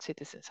talk about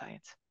citizen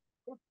science.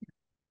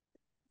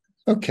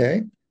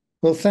 Okay,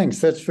 well, thanks.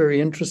 That's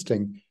very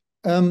interesting.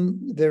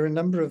 There are a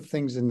number of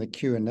things in the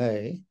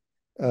Q&A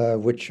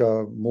which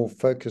are more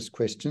focused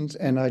questions,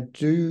 and I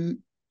do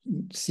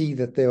see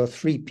that there are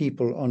 3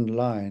 people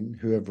online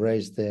who have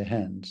raised their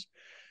hands.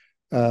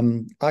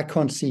 I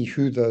can't see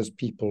who those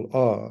people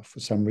are for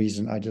some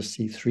reason. I just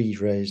see 3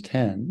 raised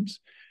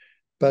hands.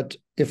 But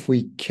if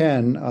we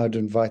can, I'd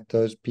invite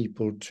those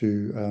people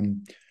to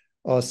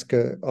ask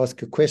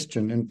a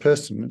question in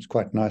person. It's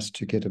quite nice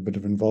to get a bit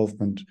of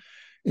involvement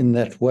in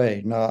that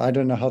way. Now, I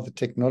don't know how the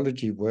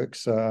technology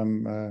works, so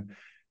I'm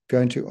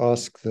going to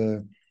ask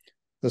the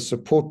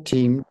support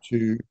team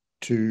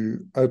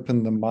to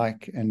open the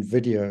mic and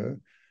video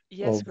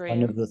Yes, of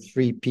Graham. one of the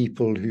 3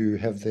 people who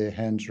have their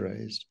hands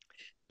raised.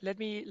 Let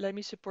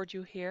me support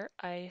you here.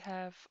 I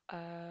have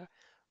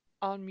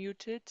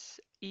unmuted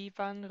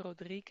Ivan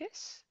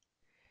Rodriguez.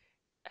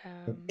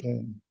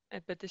 Okay.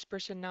 But this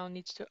person now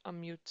needs to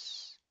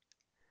unmute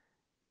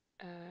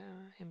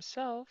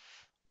himself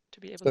to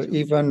be able So to.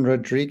 Ivan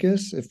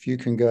Rodriguez, if you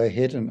can go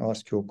ahead and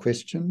ask your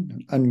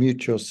question,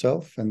 unmute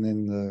yourself, and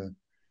then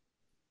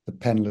the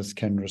panelists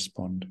can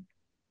respond.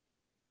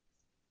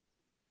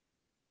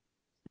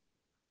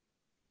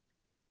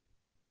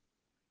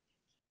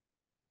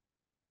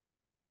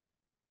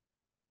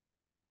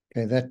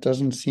 Okay, that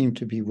doesn't seem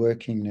to be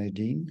working,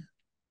 Nadine.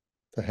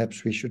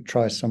 Perhaps we should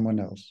try someone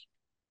else.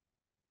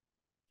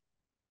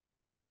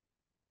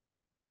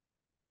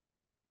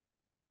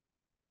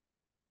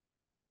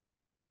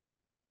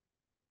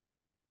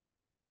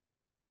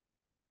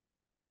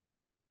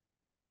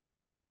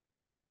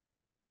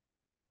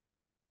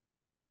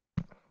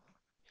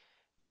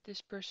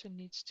 This person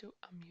needs to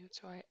unmute,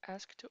 so I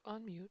ask to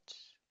unmute.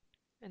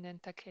 And then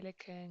Takele,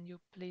 can you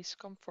please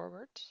come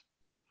forward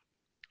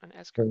and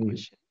ask your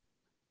question?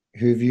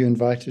 Who have you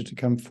invited to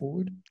come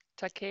forward?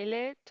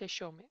 Takele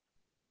Teshome.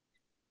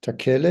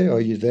 Takele,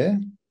 are you there?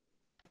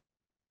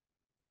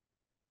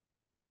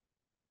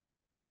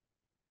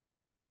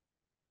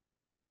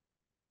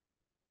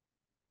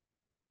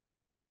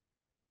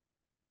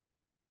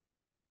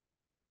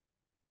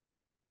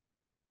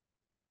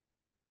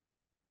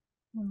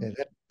 Yeah,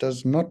 that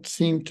does not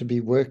seem to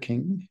be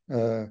working.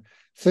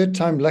 Third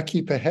time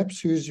lucky, perhaps.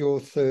 Who's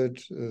your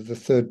the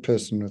third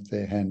person with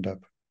their hand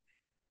up?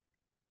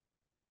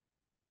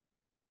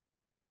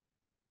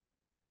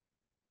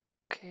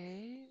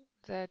 Okay,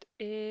 that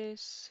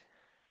is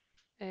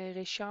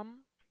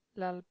Resham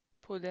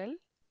Lalpodel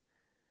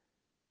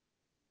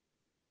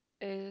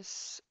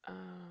is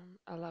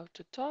allowed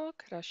to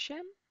talk.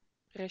 Resham,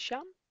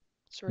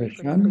 sorry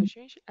for the Resham,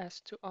 pronunciation,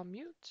 asked to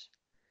unmute.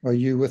 are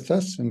you with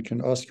us and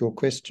can ask your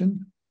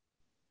question?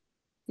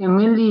 Yeah,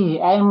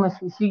 mainly, I am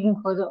seeking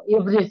for the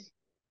average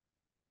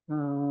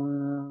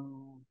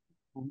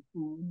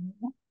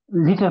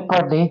liter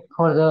per day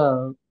for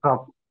the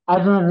crop. I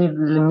do not need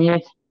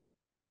maize,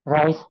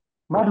 rice.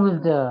 What will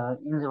the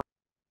in the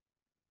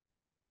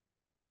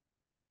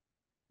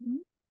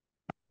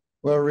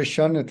Well,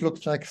 Rishan, it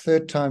looks like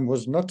third time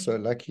was not so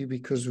lucky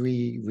because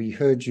we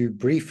heard you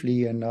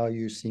briefly and now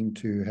you seem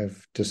to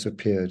have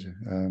disappeared.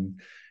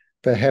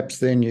 Perhaps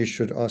then you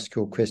should ask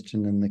your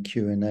question in the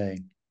Q&A.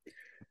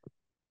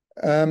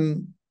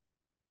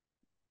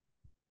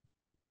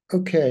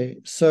 Okay,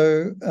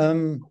 so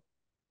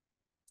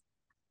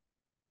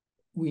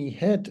we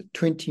had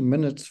 20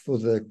 minutes for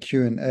the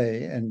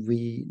Q&A and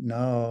we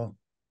now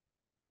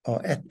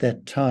are at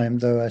that time,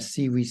 though I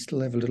see we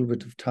still have a little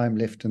bit of time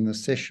left in the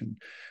session.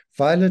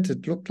 Violet,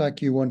 it looked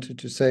like you wanted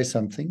to say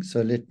something,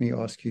 so let me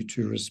ask you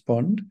to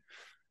respond.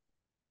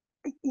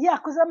 Yeah,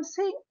 because I'm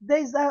seeing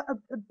there's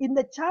in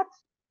the chat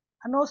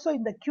and also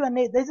in the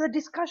Q&A, there's a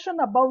discussion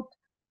about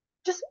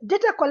just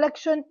data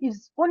collection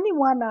is only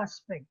one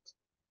aspect.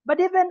 But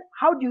even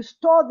how do you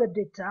store the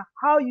data,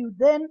 how you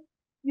then,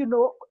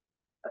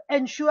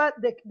 ensure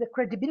the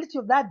credibility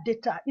of that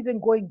data even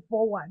going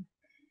forward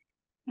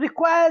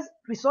requires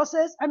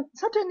resources and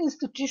certain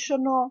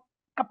institutional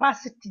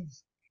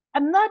capacities.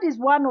 And that is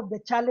one of the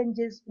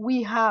challenges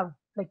we have,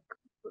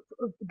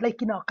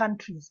 like in our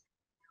countries.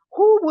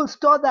 Who will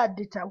store that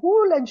data?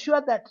 Who will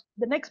ensure that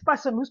the next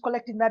person who's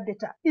collecting that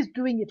data is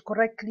doing it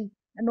correctly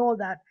and all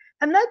that?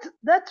 And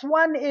that's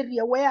one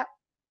area where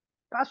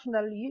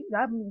personally,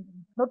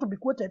 not to be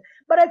quoted,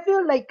 but I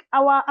feel like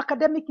our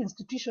academic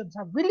institutions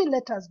have really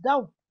let us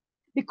down.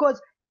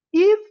 Because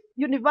if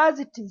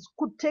universities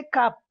could take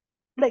up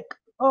like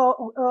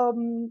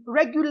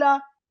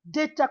regular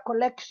data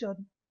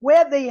collection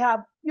where they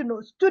have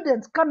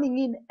students coming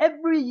in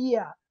every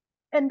year,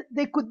 and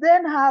they could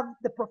then have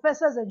the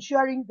professors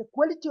ensuring the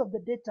quality of the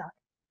data,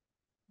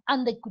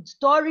 and they could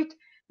store it,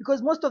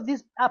 because most of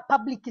these are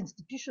public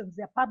institutions,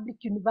 they are public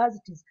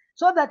universities,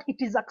 so that it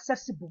is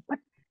accessible. But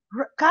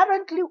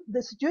currently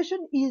the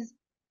situation is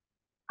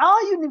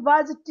our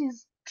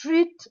universities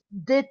treat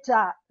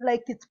data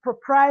like it's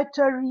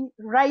proprietary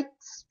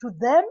rights to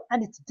them,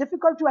 and it's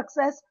difficult to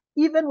access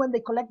even when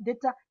they collect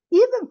data,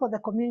 even for the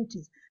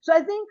communities. So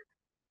I think,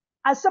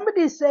 as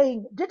somebody is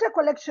saying, data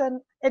collection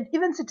and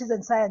even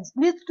citizen science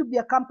needs to be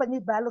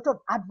accompanied by a lot of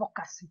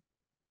advocacy,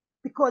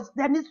 because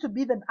there needs to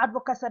be even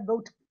advocacy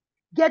about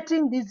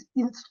getting these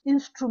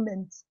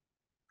instruments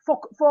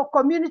for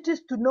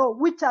communities to know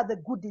which are the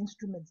good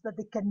instruments that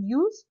they can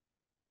use.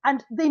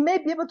 And they may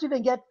be able to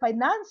even get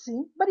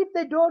financing, but if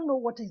they don't know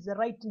what is the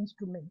right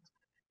instrument,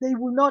 they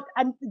will not.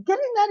 And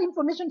getting that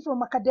information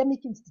from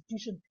academic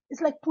institutions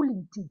is like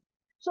pulling teeth.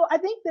 So I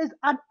think there's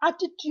an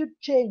attitude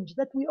change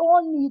that we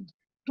all need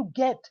to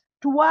get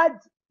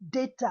towards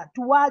data,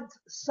 towards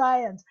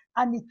science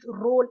and its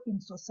role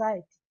in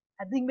society.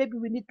 I think maybe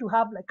we need to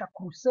have like a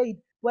crusade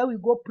where we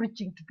go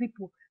preaching to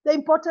people the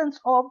importance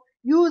of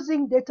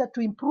using data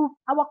to improve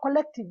our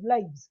collective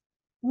lives,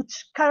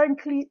 which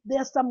currently there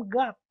are some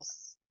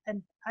gaps.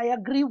 And I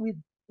agree with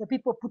the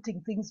people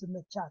putting things in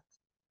the chat.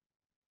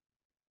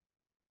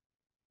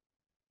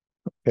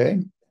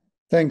 Okay,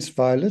 thanks,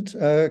 Violet.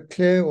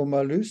 Claire or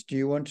Marloes, do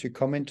you want to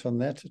comment on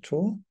that at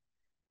all?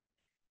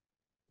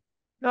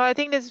 No, I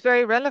think that's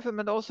very relevant,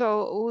 but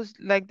also who's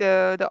like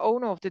the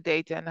owner of the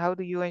data, and how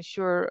do you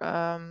ensure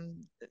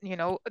you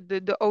know,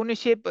 the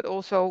ownership, but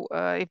also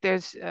if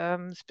there's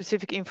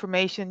specific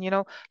information, you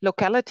know,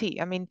 locality.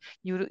 I mean,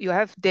 you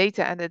have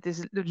data and it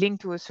is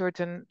linked to a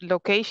certain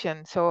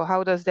location. So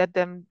how does that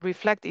then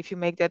reflect if you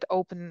make that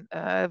open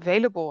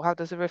available? How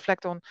does it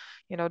reflect on,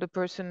 you know, the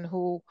person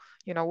who,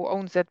 you know, who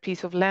owns that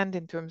piece of land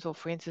in terms of,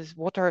 for instance,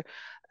 water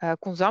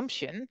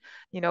consumption?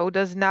 You know,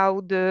 does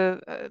now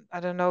the I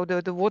don't know,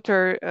 the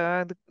water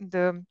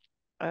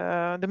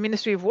the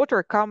Ministry of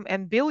Water come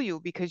and bill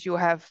you because you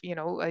have, you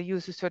know,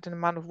 used a certain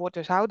amount of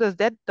water? So how does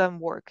that then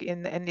work?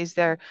 And is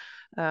there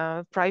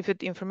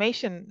private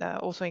information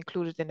also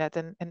included in that?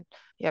 And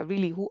yeah,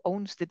 really, who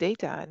owns the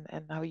data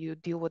and how you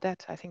deal with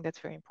that? I think that's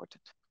very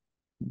important.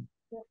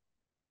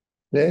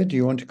 Claire, do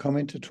you want to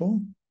comment at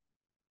all?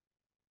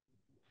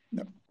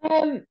 No.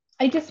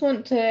 I just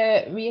want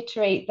to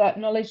reiterate that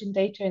knowledge and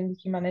data in the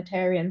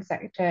humanitarian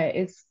sector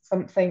is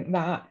something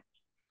that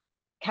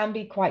can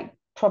be quite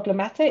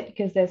problematic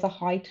because there's a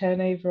high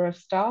turnover of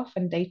staff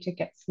and data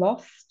gets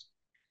lost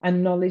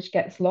and knowledge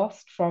gets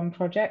lost from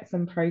projects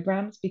and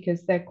programs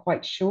because they're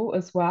quite short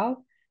as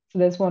well. So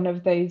there's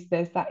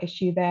that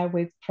issue there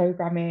with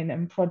programming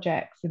and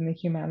projects in the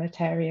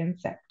humanitarian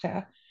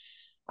sector.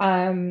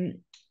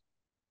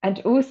 And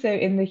also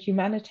in the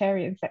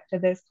humanitarian sector,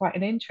 there's quite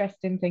an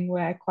interesting thing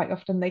where quite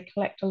often they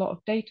collect a lot of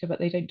data, but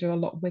they don't do a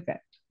lot with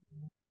it.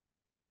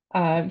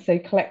 So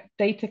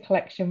data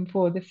collection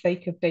for the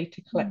sake of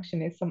data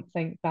collection is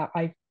something that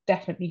I've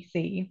definitely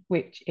seen,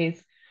 which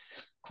is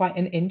quite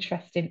an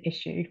interesting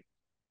issue.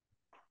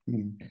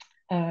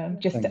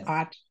 Just Thanks. to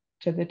add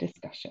to the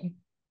discussion.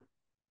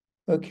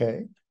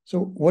 Okay, so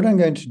what I'm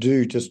going to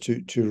do just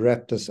to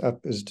wrap this up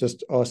is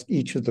just ask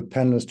each of the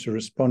panelists to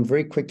respond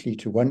very quickly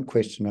to one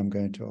question I'm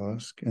going to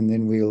ask, and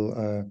then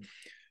we'll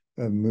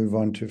move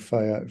on to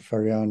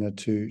Fariana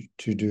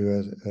to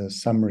do a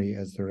summary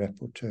as the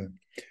rapporteur.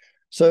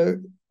 So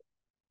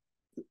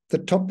the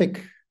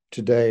topic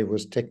today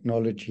was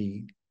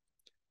technology.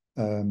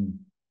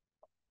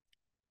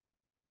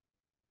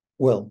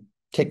 Well,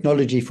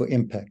 technology for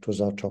impact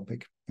was our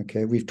topic.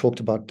 Okay, we've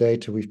talked about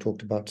data, we've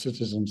talked about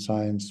citizen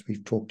science,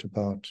 we've talked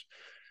about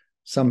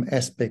some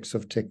aspects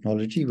of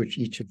technology, which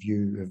each of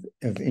you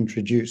have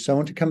introduced. So I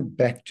want to come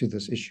back to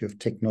this issue of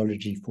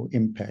technology for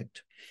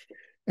impact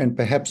and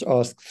perhaps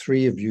ask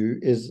three of you,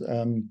 is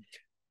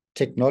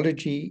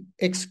technology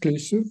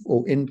exclusive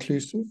or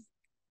inclusive?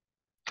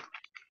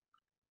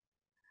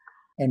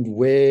 And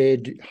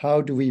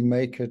how do we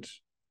make it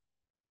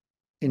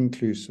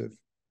inclusive?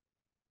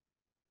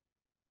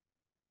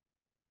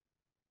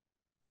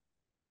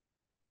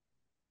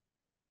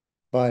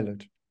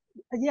 Violet.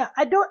 Yeah,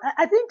 I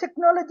think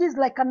technology is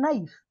like a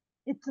knife.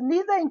 It's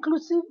neither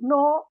inclusive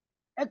nor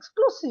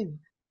exclusive.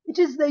 It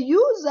is the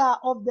user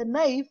of the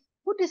knife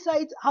who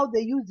decides how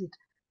they use it.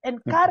 And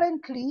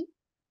currently,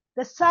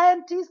 the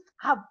scientists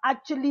have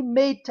actually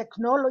made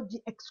technology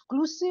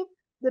exclusive.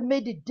 They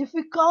made it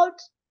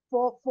difficult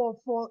for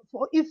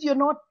if you're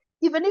not,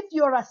 even if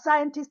you're a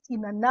scientist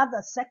in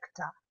another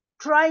sector,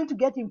 trying to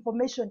get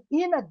information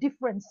in a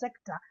different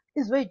sector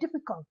is very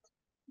difficult.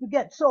 You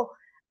get, so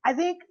I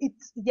think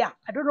it's, yeah,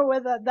 I don't know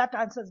whether that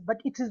answers,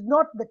 but it is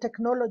not the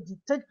technology.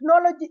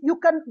 Technology, you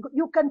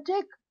can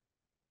take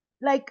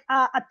like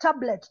a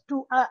tablet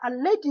to a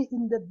lady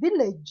in the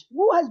village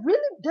who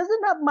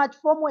doesn't have much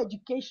formal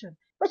education,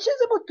 but she's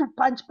able to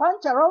punch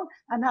around,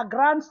 and her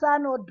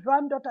grandson or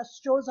granddaughter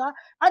shows her,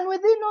 and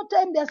within no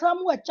time they're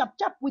somewhere chap.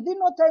 Within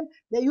no time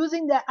they're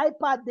using their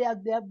iPad,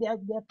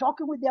 they're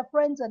talking with their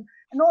friends and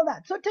all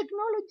that. So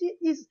technology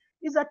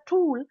is a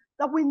tool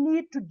that we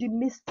need to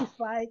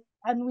demystify,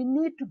 and we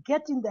need to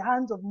get in the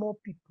hands of more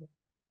people.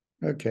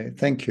 Okay,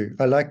 thank you.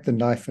 I like the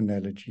knife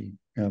analogy.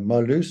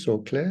 Marloes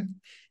or Claire?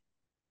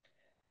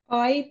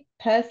 I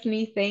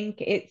personally think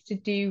it's to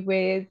do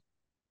with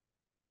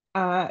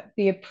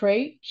the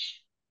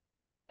approach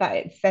that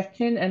it's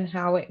set in and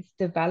how it's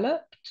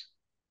developed.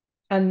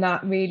 And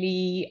that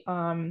really,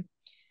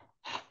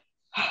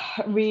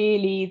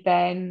 really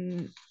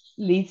then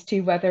leads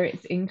to whether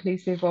it's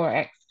inclusive or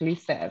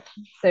exclusive.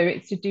 So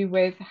it's to do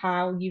with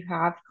how you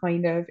have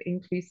kind of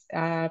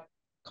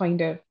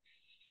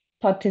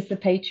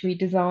participatory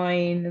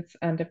designs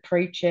and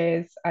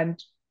approaches. And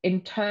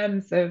in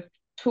terms of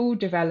tool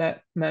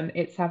development,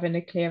 it's having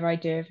a clear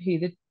idea of who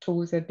the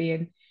tools are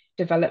being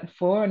developed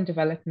for and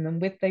developing them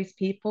with those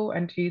people,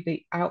 and who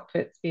the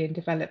outputs being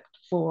developed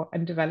for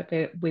and develop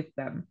it with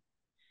them.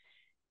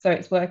 So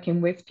it's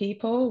working with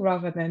people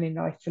rather than in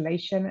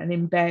isolation, and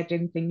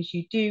embedding things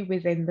you do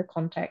within the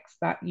context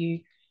that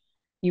you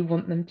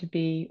want them to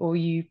be, or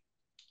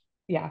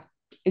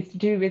it's to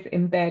do with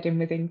embedding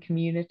within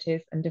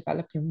communities and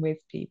developing with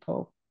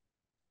people.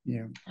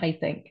 Yeah, I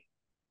think.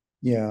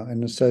 Yeah,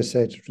 and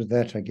associated with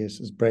that, I guess,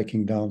 is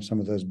breaking down some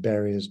of those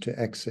barriers to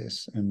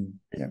access. And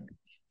yeah,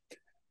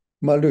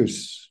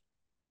 Marloes.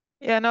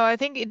 Yeah, no, I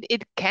think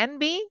it can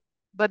be,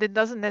 but it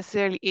doesn't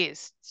necessarily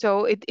is.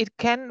 So it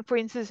can, for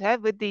instance,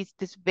 have with this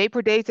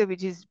vapor data,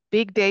 which is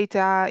big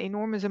data,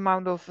 enormous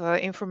amount of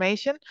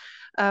information,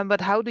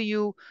 but how do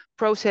you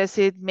process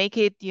it, make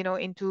it, you know,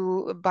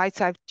 into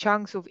bite-sized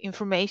chunks of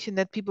information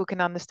that people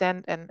can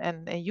understand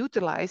and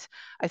utilize?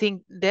 I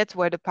think that's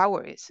where the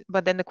power is.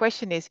 But then the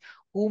question is,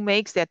 who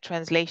makes that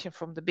translation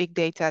from the big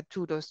data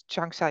to those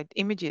chunk-sized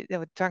images,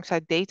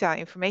 chunk-sized data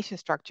information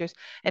structures,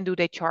 and do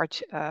they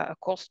charge a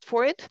cost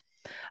for it?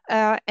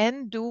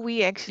 And do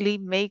we actually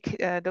make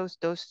those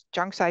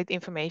chunk site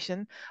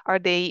information, are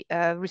they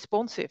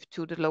responsive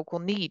to the local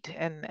need,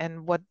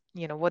 and what,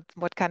 you know,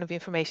 what kind of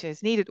information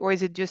is needed, or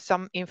is it just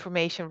some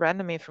information,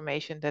 random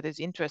information that is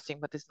interesting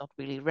but is not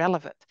really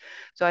relevant?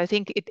 So I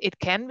think it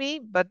can be,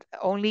 but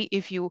only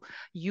if you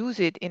use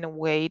it in a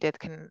way that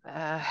can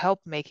help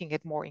making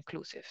it more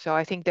inclusive. So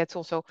I think that's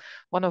also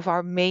one of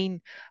our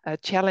main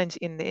challenge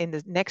in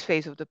the next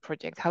phase of the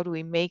project. How do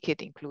we make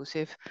it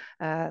inclusive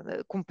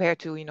compared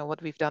to, you know,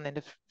 what we've done in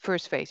the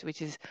first phase,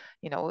 which is,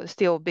 you know,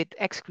 still a bit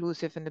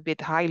exclusive and a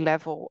bit high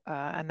level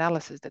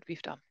analysis that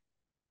we've done.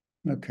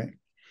 Okay.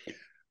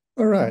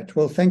 All right.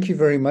 Well, thank you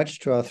very much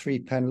to our three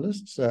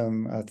panelists.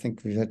 I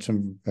think we've had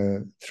some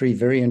three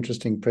very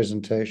interesting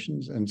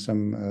presentations and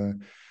some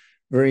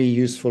very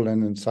useful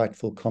and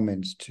insightful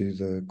comments to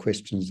the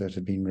questions that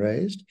have been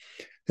raised.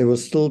 There will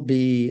still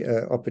be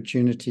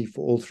opportunity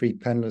for all three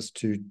panelists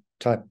to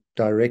type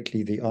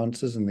directly the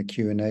answers in the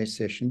Q&A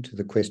session to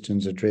the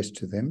questions addressed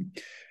to them.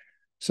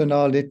 So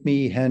now let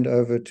me hand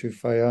over to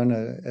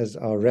Fiona as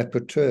our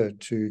rapporteur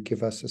to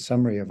give us a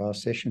summary of our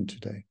session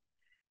today.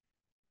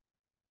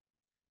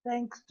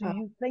 Thanks to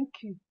you. Thank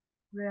you,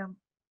 Graham.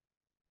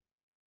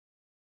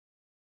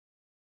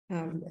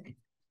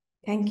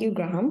 Thank you,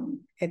 Graham.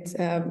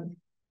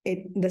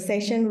 The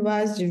session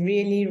was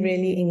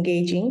really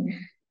engaging.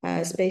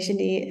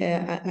 Especially,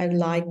 I'd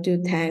like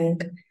to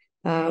thank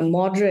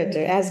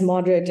moderator. As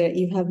moderator,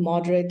 you have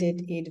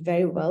moderated it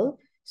very well.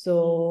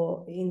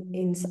 So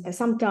in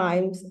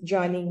sometimes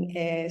joining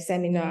a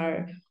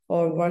seminar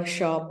or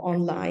workshop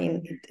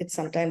online, it's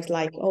sometimes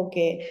like,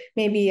 okay,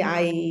 maybe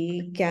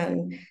I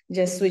can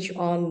just switch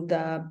on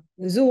the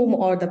Zoom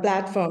or the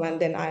platform and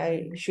then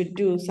I should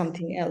do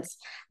something else.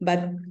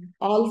 But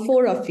all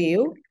four of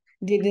you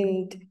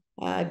didn't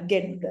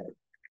get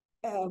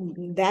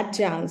that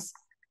chance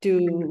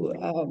to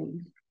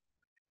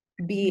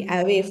be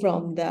away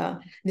from the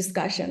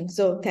discussion.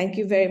 So thank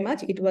you very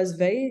much. It was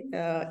very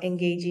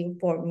engaging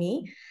for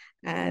me.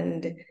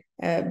 And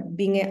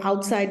being an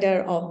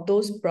outsider of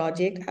those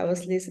projects, I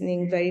was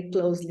listening very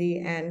closely.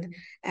 And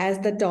as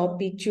the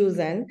topic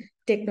chosen,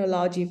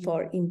 technology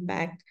for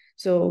impact.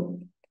 So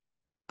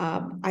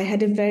I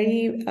had a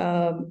very,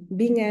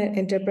 being an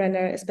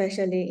entrepreneur,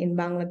 especially in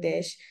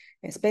Bangladesh,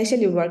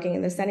 especially working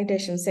in the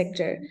sanitation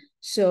sector.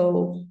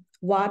 So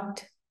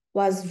what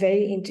was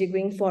very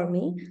intriguing for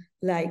me,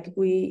 like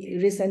we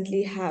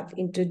recently have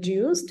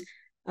introduced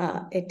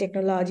a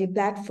technology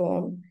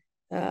platform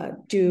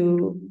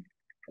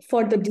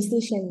for the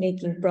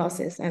decision-making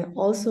process and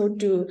also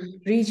to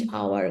reach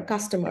our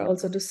customer,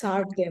 also to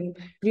serve them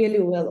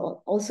really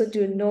well, also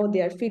to know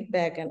their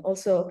feedback and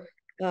also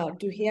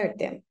to hear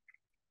them.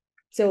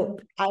 So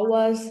I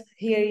was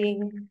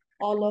hearing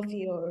all of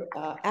your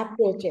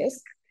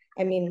approaches.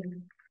 I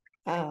mean,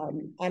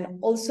 and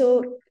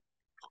also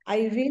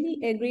I really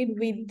agreed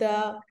with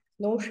the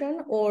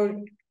notion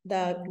or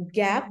the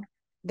gap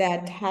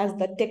that has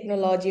the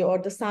technology or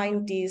the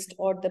scientists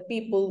or the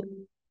people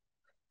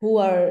who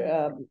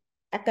are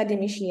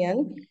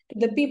academician,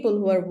 the people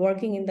who are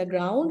working in the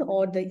ground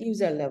or the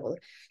user level.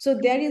 So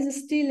there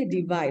is still a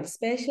divide,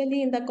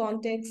 especially in the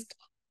context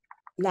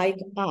like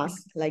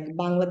us, like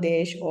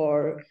Bangladesh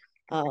or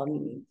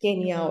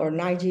Kenya or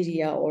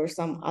Nigeria or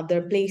some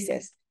other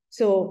places.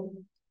 So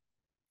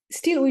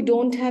still we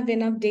don't have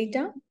enough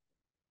data,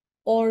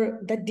 or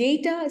the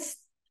data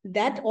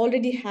that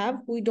already have,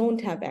 we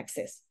don't have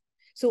access.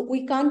 So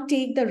we can't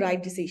take the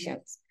right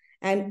decisions.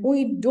 And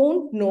we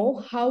don't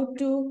know how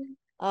to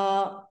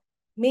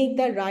make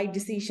the right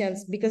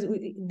decisions because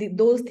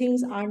those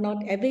things are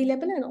not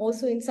available. And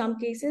also in some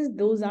cases,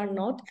 those are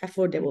not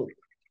affordable.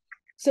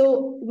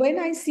 So when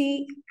I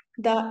see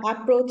the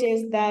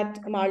approaches that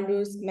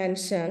Marlus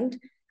mentioned,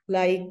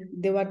 like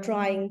they were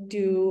trying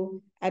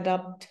to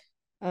adopt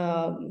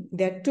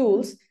their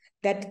tools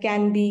that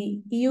can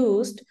be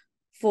used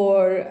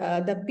for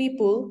the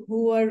people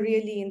who are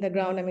really in the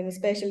ground, I mean,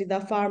 especially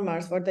the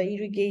farmers for the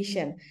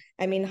irrigation,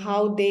 I mean,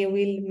 how they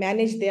will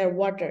manage their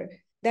water,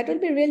 that will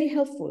be really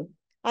helpful.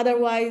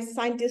 Otherwise,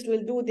 scientists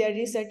will do their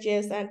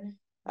researches and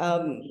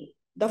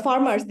the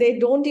farmers, they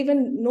don't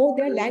even know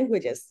their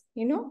languages,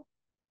 you know?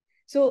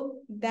 So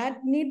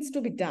that needs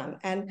to be done.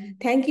 And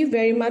thank you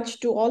very much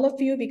to all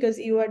of you because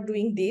you are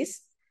doing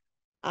this.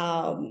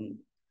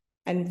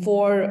 And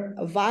for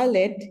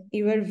Violet,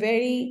 you were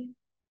very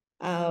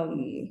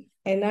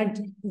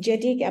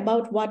energetic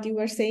about what you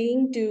were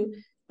saying to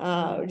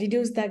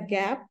reduce that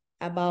gap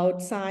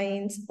about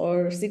science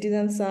or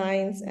citizen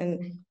science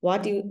and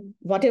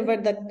whatever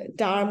the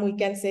term we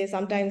can say.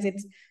 Sometimes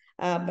it's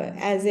But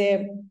as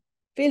a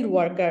field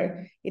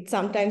worker, it's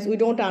sometimes we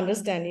don't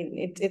understand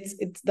it.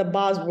 It's the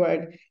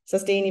buzzword,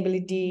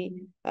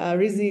 sustainability,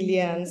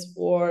 resilience,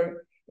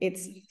 or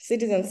it's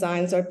citizen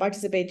science or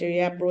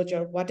participatory approach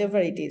or whatever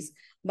it is.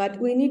 But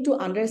we need to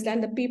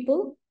understand the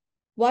people,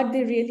 what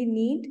they really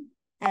need,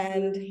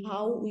 and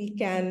how we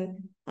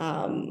can,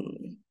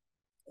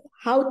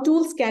 how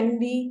tools can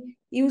be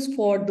used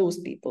for those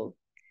people.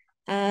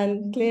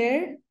 And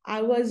Claire,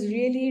 I was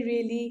really,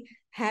 really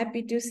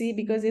happy to see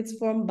because it's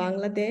from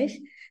Bangladesh,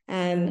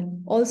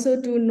 and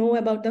also to know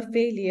about the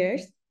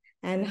failures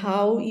and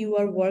how you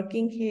are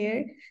working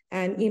here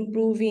and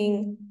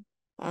improving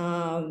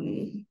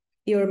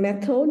your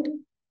method,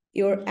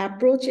 your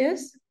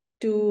approaches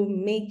to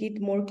make it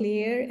more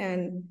clear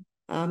and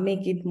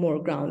make it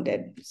more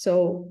grounded.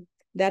 So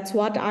that's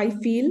what I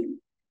feel.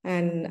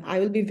 And I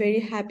will be very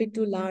happy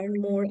to learn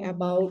more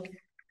about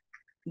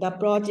the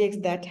projects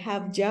that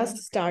have just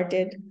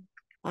started,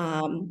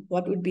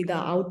 what would be the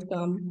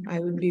outcome. I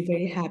would be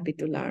very happy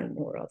to learn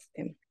more of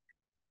them.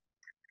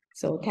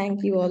 So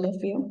thank you, all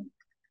of you.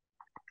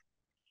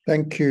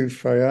 Thank you,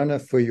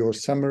 Fayana, for your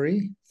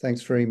summary.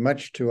 Thanks very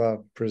much to our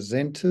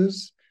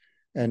presenters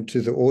and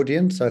to the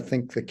audience. I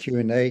think the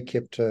Q&A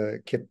kept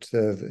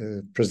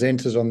the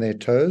presenters on their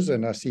toes,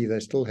 and I see they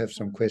still have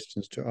some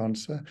questions to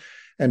answer,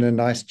 and a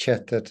nice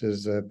chat that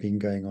has been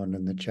going on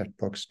in the chat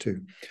box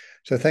too.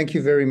 So thank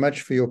you very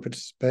much for your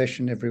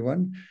participation,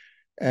 everyone.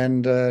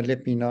 And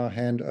let me now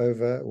hand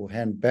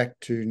back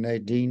to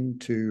Nadine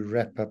to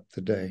wrap up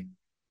the day.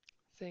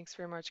 Thanks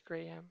very much,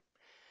 Graham.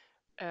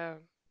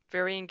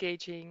 Very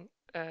engaging,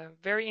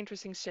 very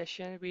interesting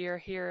session. We are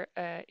here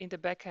in the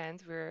back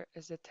end. We're,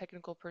 as the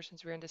technical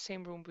persons, we're in the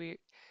same room. We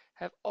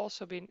have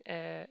also been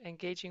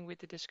engaging with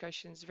the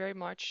discussions very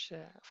much.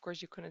 Of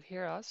course, you couldn't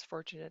hear us,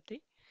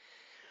 fortunately.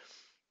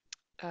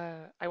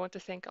 I want to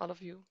thank all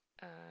of you.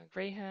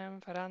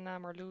 Graham, Varana,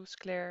 Marloes,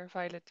 Claire,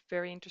 Violet,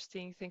 very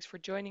interesting. Thanks for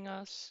joining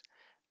us.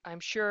 I'm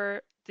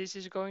sure this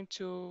is going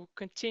to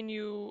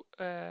continue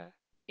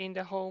in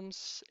the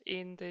homes,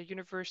 in the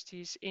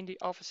universities, in the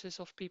offices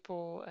of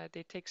people.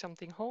 They take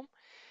something home.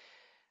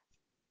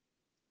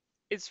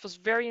 It was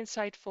very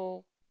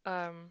insightful.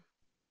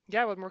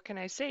 Yeah, what more can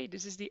I say?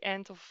 This is the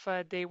end of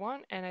day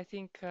one, and I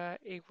think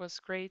it was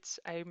great.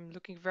 I'm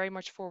looking very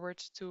much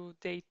forward to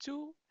day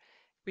two,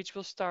 which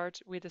will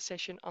start with a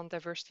session on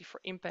diversity for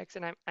impact.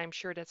 And I'm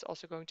sure that's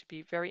also going to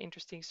be very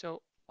interesting.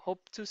 So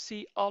hope to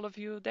see all of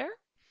you there,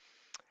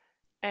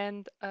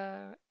 and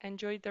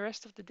enjoy the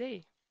rest of the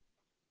day.